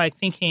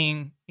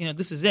 thinking,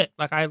 this is it.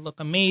 I look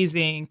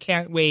amazing.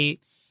 Can't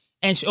wait.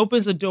 And she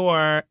opens the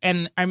door.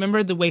 And I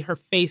remember the way her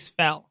face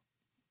fell,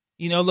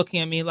 looking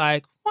at me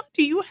like, what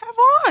do you have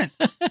on?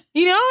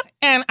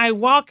 And I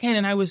walk in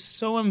and I was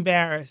so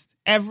embarrassed.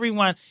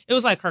 Everyone, it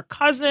was like her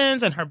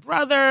cousins and her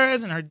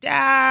brothers and her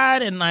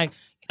dad and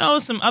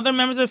some other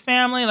members of the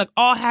family,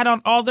 all had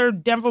on all their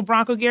Denver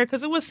Bronco gear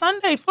because it was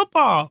Sunday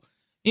football,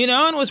 and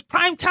it was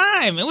prime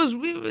time.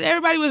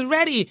 Everybody was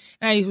ready.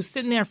 And I was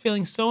sitting there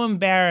feeling so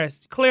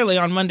embarrassed. Clearly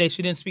on Monday,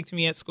 she didn't speak to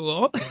me at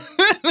school.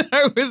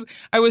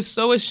 I was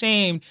so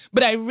ashamed.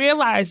 But I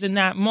realized in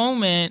that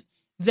moment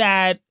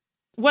that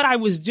what I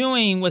was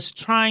doing was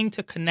trying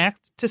to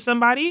connect to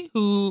somebody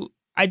who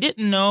I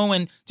didn't know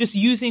and just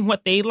using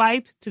what they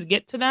liked to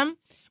get to them.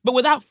 But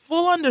without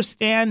full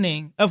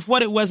understanding of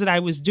what it was that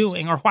I was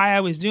doing or why I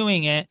was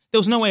doing it, there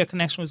was no way a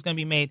connection was going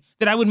to be made,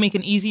 that I would make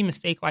an easy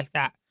mistake like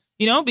that.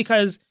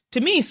 Because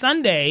to me,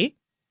 Sunday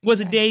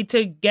was a day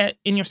to get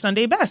in your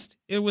Sunday best.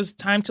 It was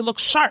time to look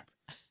sharp,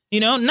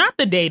 not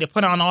the day to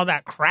put on all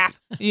that crap,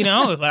 is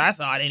what I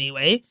thought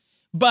anyway.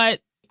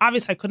 But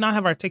obviously I could not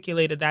have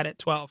articulated that at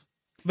 12.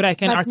 But I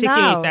can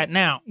articulate that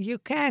now. You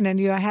can, and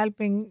you are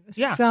helping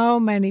so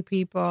many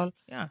people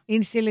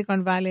in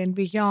Silicon Valley and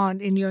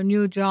beyond in your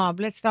new job.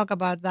 Let's talk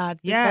about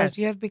that. Because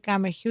you have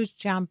become a huge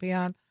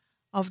champion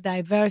of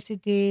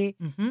diversity,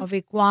 of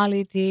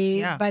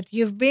equality, but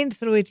you've been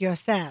through it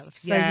yourself.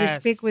 So you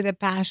speak with a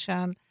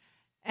passion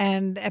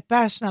and a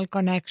personal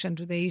connection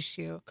to the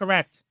issue.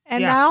 Correct.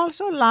 And I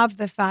also love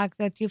the fact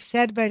that you've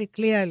said very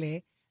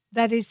clearly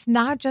that it's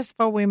not just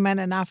for women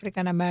and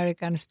African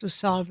Americans to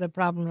solve the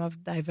problem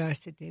of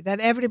diversity,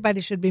 that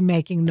everybody should be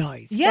making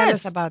noise. Yes. Tell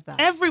us about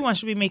that. Everyone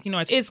should be making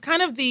noise. It's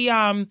kind of the,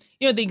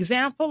 the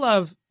example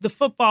of the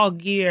football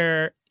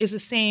gear is the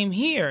same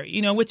here,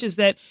 which is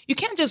that you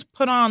can't just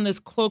put on this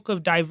cloak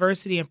of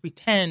diversity and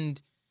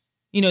pretend,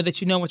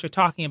 that you know what you're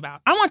talking about.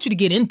 I want you to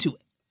get into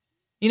it.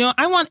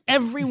 I want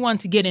everyone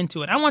to get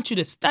into it. I want you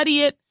to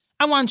study it.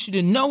 I want you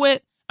to know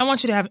it. I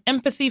want you to have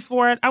empathy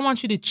for it. I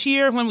want you to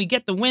cheer when we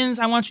get the wins.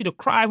 I want you to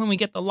cry when we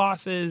get the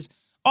losses,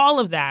 all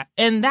of that.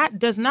 And that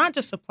does not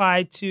just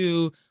apply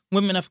to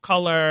women of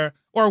color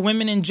or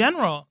women in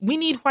general. We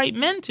need white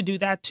men to do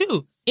that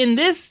too. In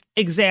this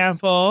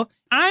example,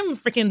 I'm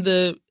freaking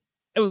the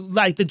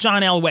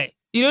John Elway.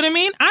 You know what I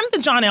mean? I'm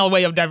the John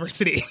Elway of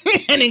diversity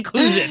and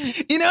inclusion,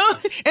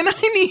 And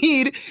I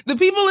need the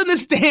people in the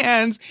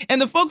stands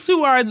and the folks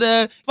who are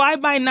the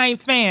fly-by-night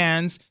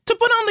fans to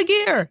put on the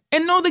gear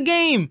and know the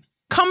game.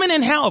 Come in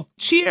and help,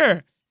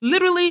 cheer,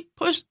 literally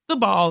push the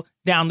ball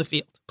down the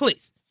field,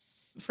 please.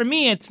 For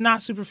me, it's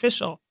not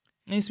superficial.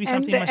 It needs to be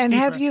something much deeper. And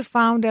have you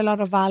found a lot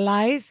of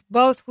allies,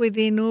 both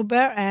within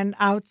Uber and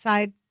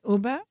outside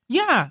Uber?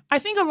 Yeah, I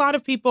think a lot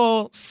of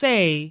people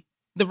say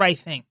the right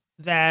thing,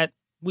 that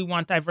we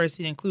want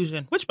diversity and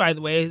inclusion, which, by the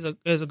way,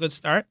 is a good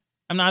start.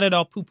 I'm not at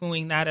all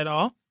poo-pooing that at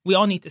all. We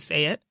all need to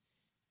say it.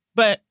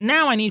 But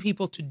now I need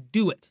people to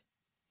do it,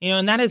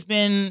 and that has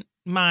been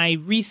my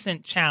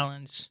recent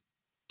challenge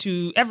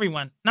to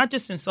everyone, not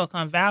just in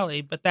Silicon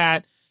Valley, but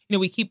that,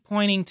 we keep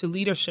pointing to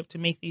leadership to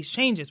make these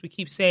changes. We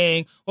keep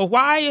saying, well,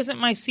 why isn't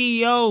my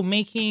CEO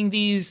making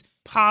these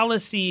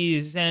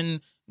policies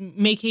and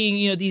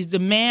making, these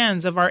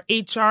demands of our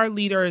HR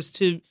leaders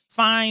to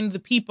find the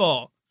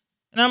people?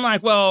 And I'm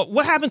like, well,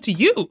 what happened to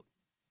you?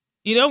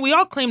 We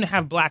all claim to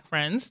have black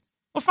friends.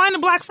 Well, find a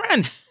black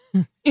friend.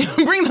 Bring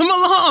them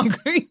along.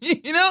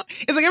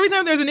 It's like every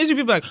time there's an issue,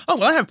 people are like, oh,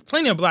 well, I have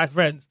plenty of black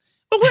friends.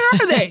 But where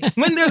are they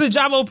when there's a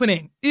job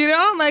opening?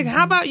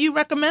 How about you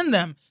recommend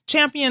them,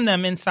 champion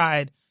them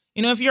inside?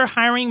 If you're a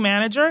hiring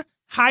manager,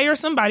 hire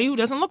somebody who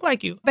doesn't look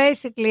like you.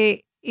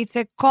 Basically, it's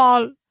a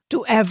call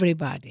to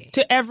everybody.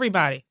 To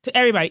everybody.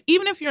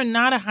 Even if you're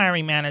not a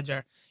hiring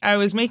manager. I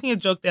was making a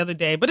joke the other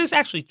day, but it's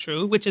actually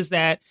true, which is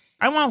that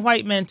I want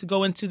white men to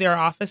go into their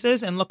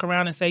offices and look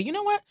around and say, you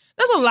know what?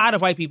 There's a lot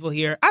of white people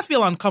here. I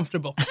feel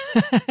uncomfortable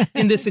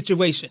in this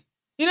situation.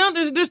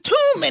 There's too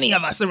many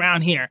of us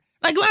around here.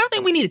 I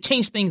think we need to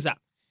change things up,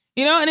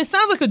 and it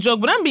sounds like a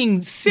joke, but I'm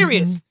being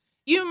serious.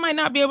 You might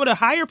not be able to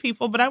hire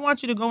people, but I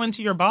want you to go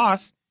into your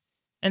boss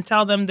and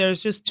tell them there's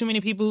just too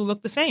many people who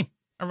look the same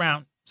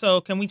around.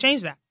 So can we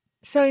change that?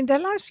 So in the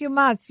last few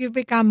months, you've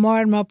become more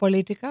and more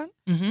political.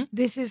 Mm-hmm.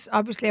 This is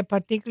obviously a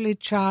particularly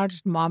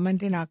charged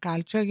moment in our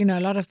culture. A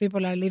lot of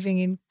people are living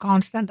in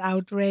constant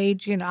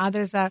outrage.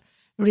 Others are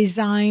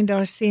resigned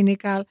or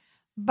cynical.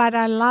 But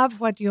I love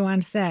what you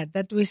once said,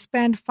 that we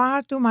spend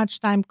far too much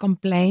time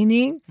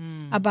complaining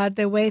about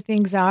the way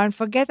things are and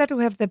forget that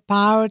we have the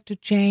power to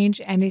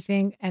change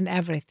anything and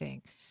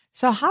everything.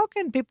 So how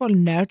can people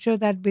nurture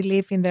that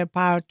belief in their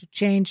power to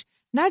change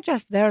not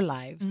just their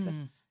lives,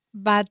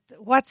 but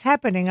what's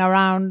happening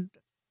around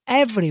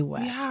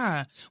everywhere?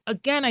 Yeah.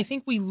 Again, I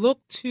think we look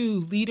to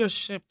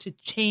leadership to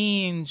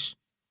change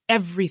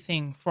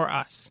everything for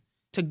us,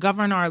 to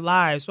govern our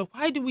lives. But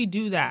why do we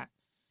do that?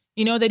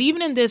 That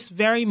even in this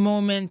very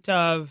moment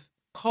of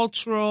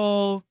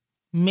cultural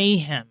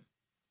mayhem,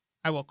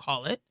 I will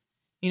call it,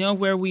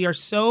 where we are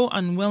so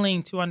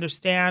unwilling to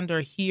understand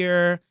or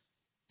hear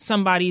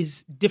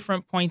somebody's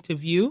different point of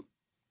view,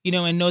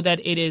 and know that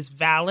it is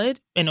valid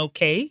and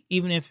okay,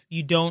 even if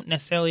you don't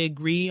necessarily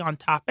agree on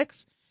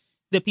topics,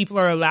 that people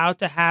are allowed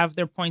to have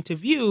their point of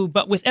view,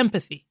 but with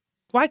empathy.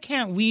 Why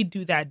can't we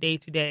do that day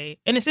to day?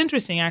 And it's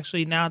interesting,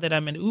 actually, now that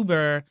I'm in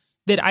Uber,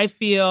 that I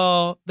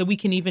feel that we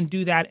can even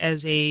do that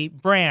as a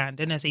brand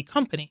and as a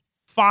company,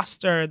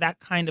 foster that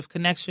kind of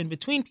connection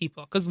between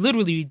people. Because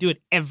literally we do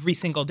it every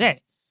single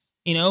day,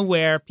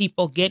 where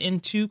people get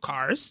into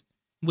cars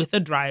with a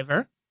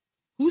driver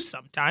who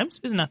sometimes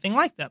is nothing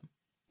like them.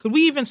 Could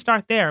we even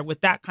start there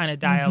with that kind of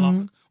dialogue?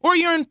 Mm-hmm. Or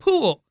you're in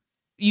pool.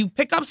 You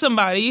pick up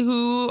somebody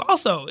who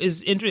also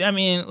is interested. I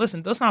mean,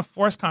 listen, let's not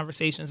force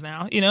conversations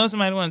now.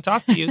 Somebody want to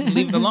talk to you,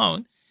 leave it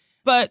alone.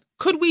 But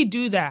could we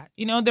do that?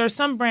 There are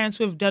some brands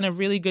who have done a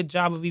really good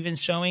job of even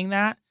showing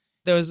that.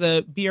 There was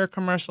a beer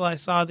commercial I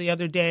saw the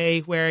other day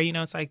where,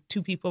 it's like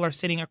two people are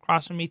sitting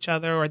across from each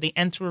other, or they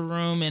enter a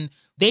room and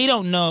they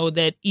don't know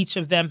that each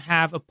of them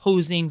have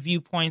opposing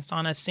viewpoints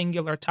on a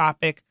singular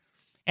topic.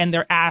 And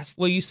they're asked,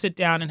 will you sit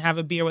down and have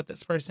a beer with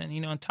this person,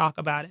 and talk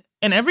about it?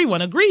 And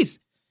everyone agrees.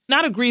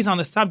 Not agrees on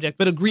the subject,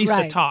 but agrees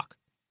to talk.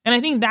 And I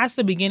think that's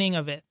the beginning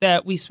of it,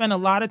 that we spend a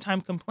lot of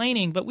time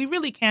complaining, but we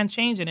really can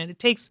change it. And it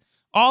takes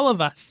all of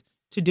us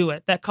to do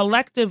it, that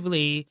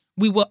collectively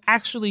we will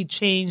actually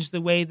change the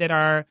way that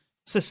our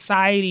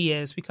society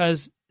is,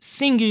 because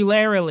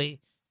singularly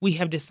we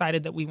have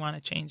decided that we want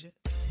to change it.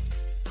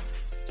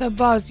 So,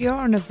 Boz, you're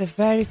one of the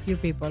very few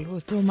people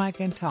with whom I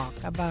can talk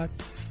about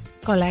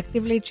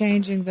collectively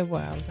changing the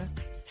world,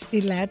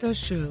 stiletto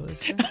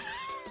shoes,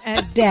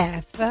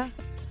 death,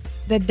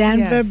 the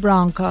Denver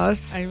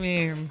Broncos,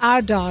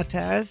 our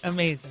daughters,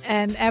 amazing,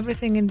 and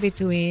everything in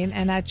between.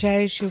 And I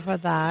cherish you for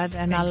that,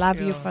 and I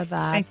love you for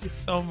that. Thank you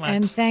so much.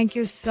 And thank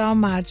you so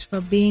much for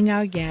being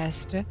our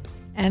guest.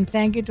 And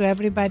thank you to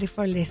everybody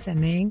for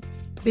listening.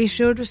 Be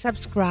sure to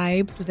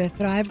subscribe to the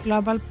Thrive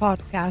Global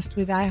podcast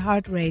with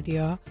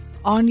iHeartRadio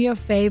on your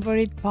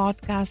favorite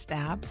podcast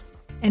app.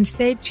 And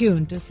stay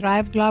tuned to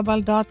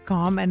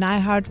thriveglobal.com and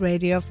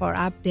iHeartRadio for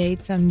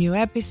updates on new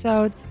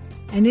episodes.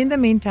 And in the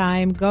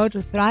meantime, go to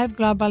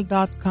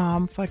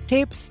thriveglobal.com for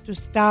tips to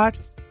start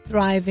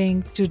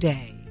thriving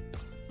today.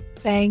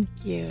 Thank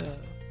you.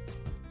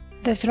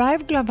 The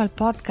Thrive Global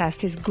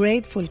podcast is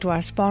grateful to our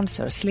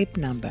sponsor, Sleep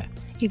Number.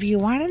 If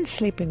you aren't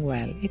sleeping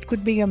well, it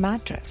could be your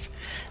mattress.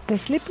 The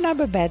Sleep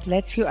Number bed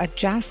lets you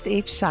adjust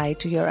each side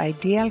to your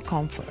ideal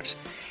comfort,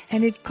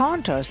 and it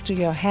contours to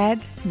your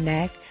head,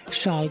 neck,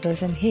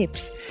 shoulders, and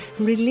hips,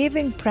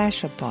 relieving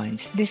pressure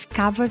points.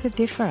 Discover the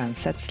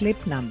difference at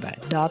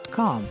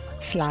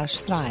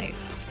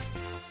sleepnumber.com/thrive.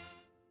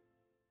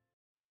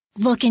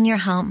 Look in your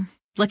home.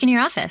 Look in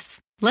your office.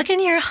 Look in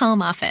your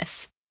home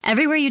office.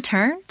 Everywhere you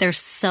turn, there's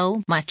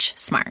so much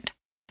smart.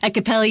 At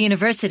Capella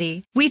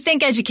University, we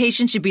think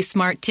education should be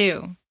smart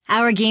too.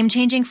 Our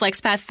game-changing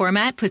FlexPath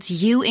format puts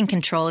you in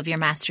control of your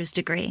master's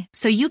degree,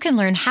 so you can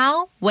learn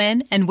how,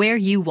 when, and where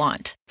you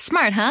want.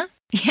 Smart, huh?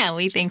 Yeah,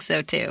 we think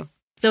so too.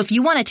 So if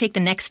you want to take the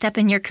next step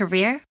in your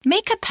career,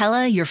 make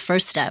Capella your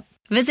first step.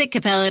 Visit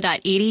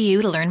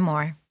capella.edu to learn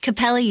more.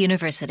 Capella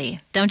University.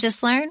 Don't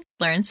just learn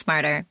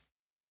smarter.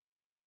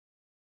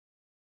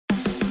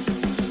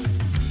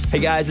 Hey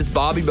guys, it's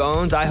Bobby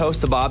Bones. I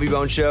host the Bobby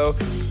Bones Show,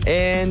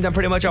 and I'm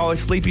pretty much always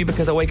sleepy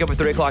because I wake up at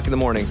 3 o'clock in the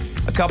morning.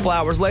 A couple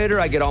hours later,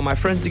 I get all my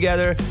friends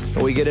together,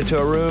 and we get into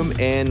a room,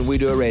 and we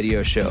do a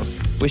radio show.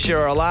 We share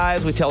our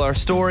lives, we tell our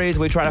stories,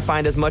 we try to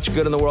find as much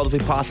good in the world as we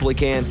possibly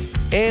can,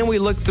 and we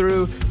look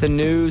through the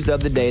news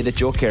of the day that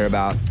you'll care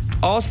about.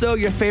 Also,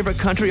 your favorite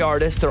country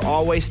artists are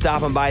always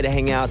stopping by to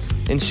hang out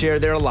and share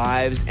their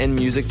lives and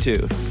music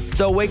too.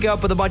 So wake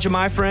up with a bunch of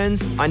my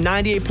friends on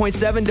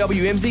 98.7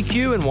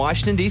 WMZQ in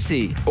Washington,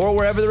 D.C., or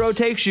wherever the road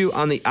takes you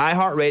on the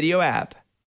iHeartRadio app.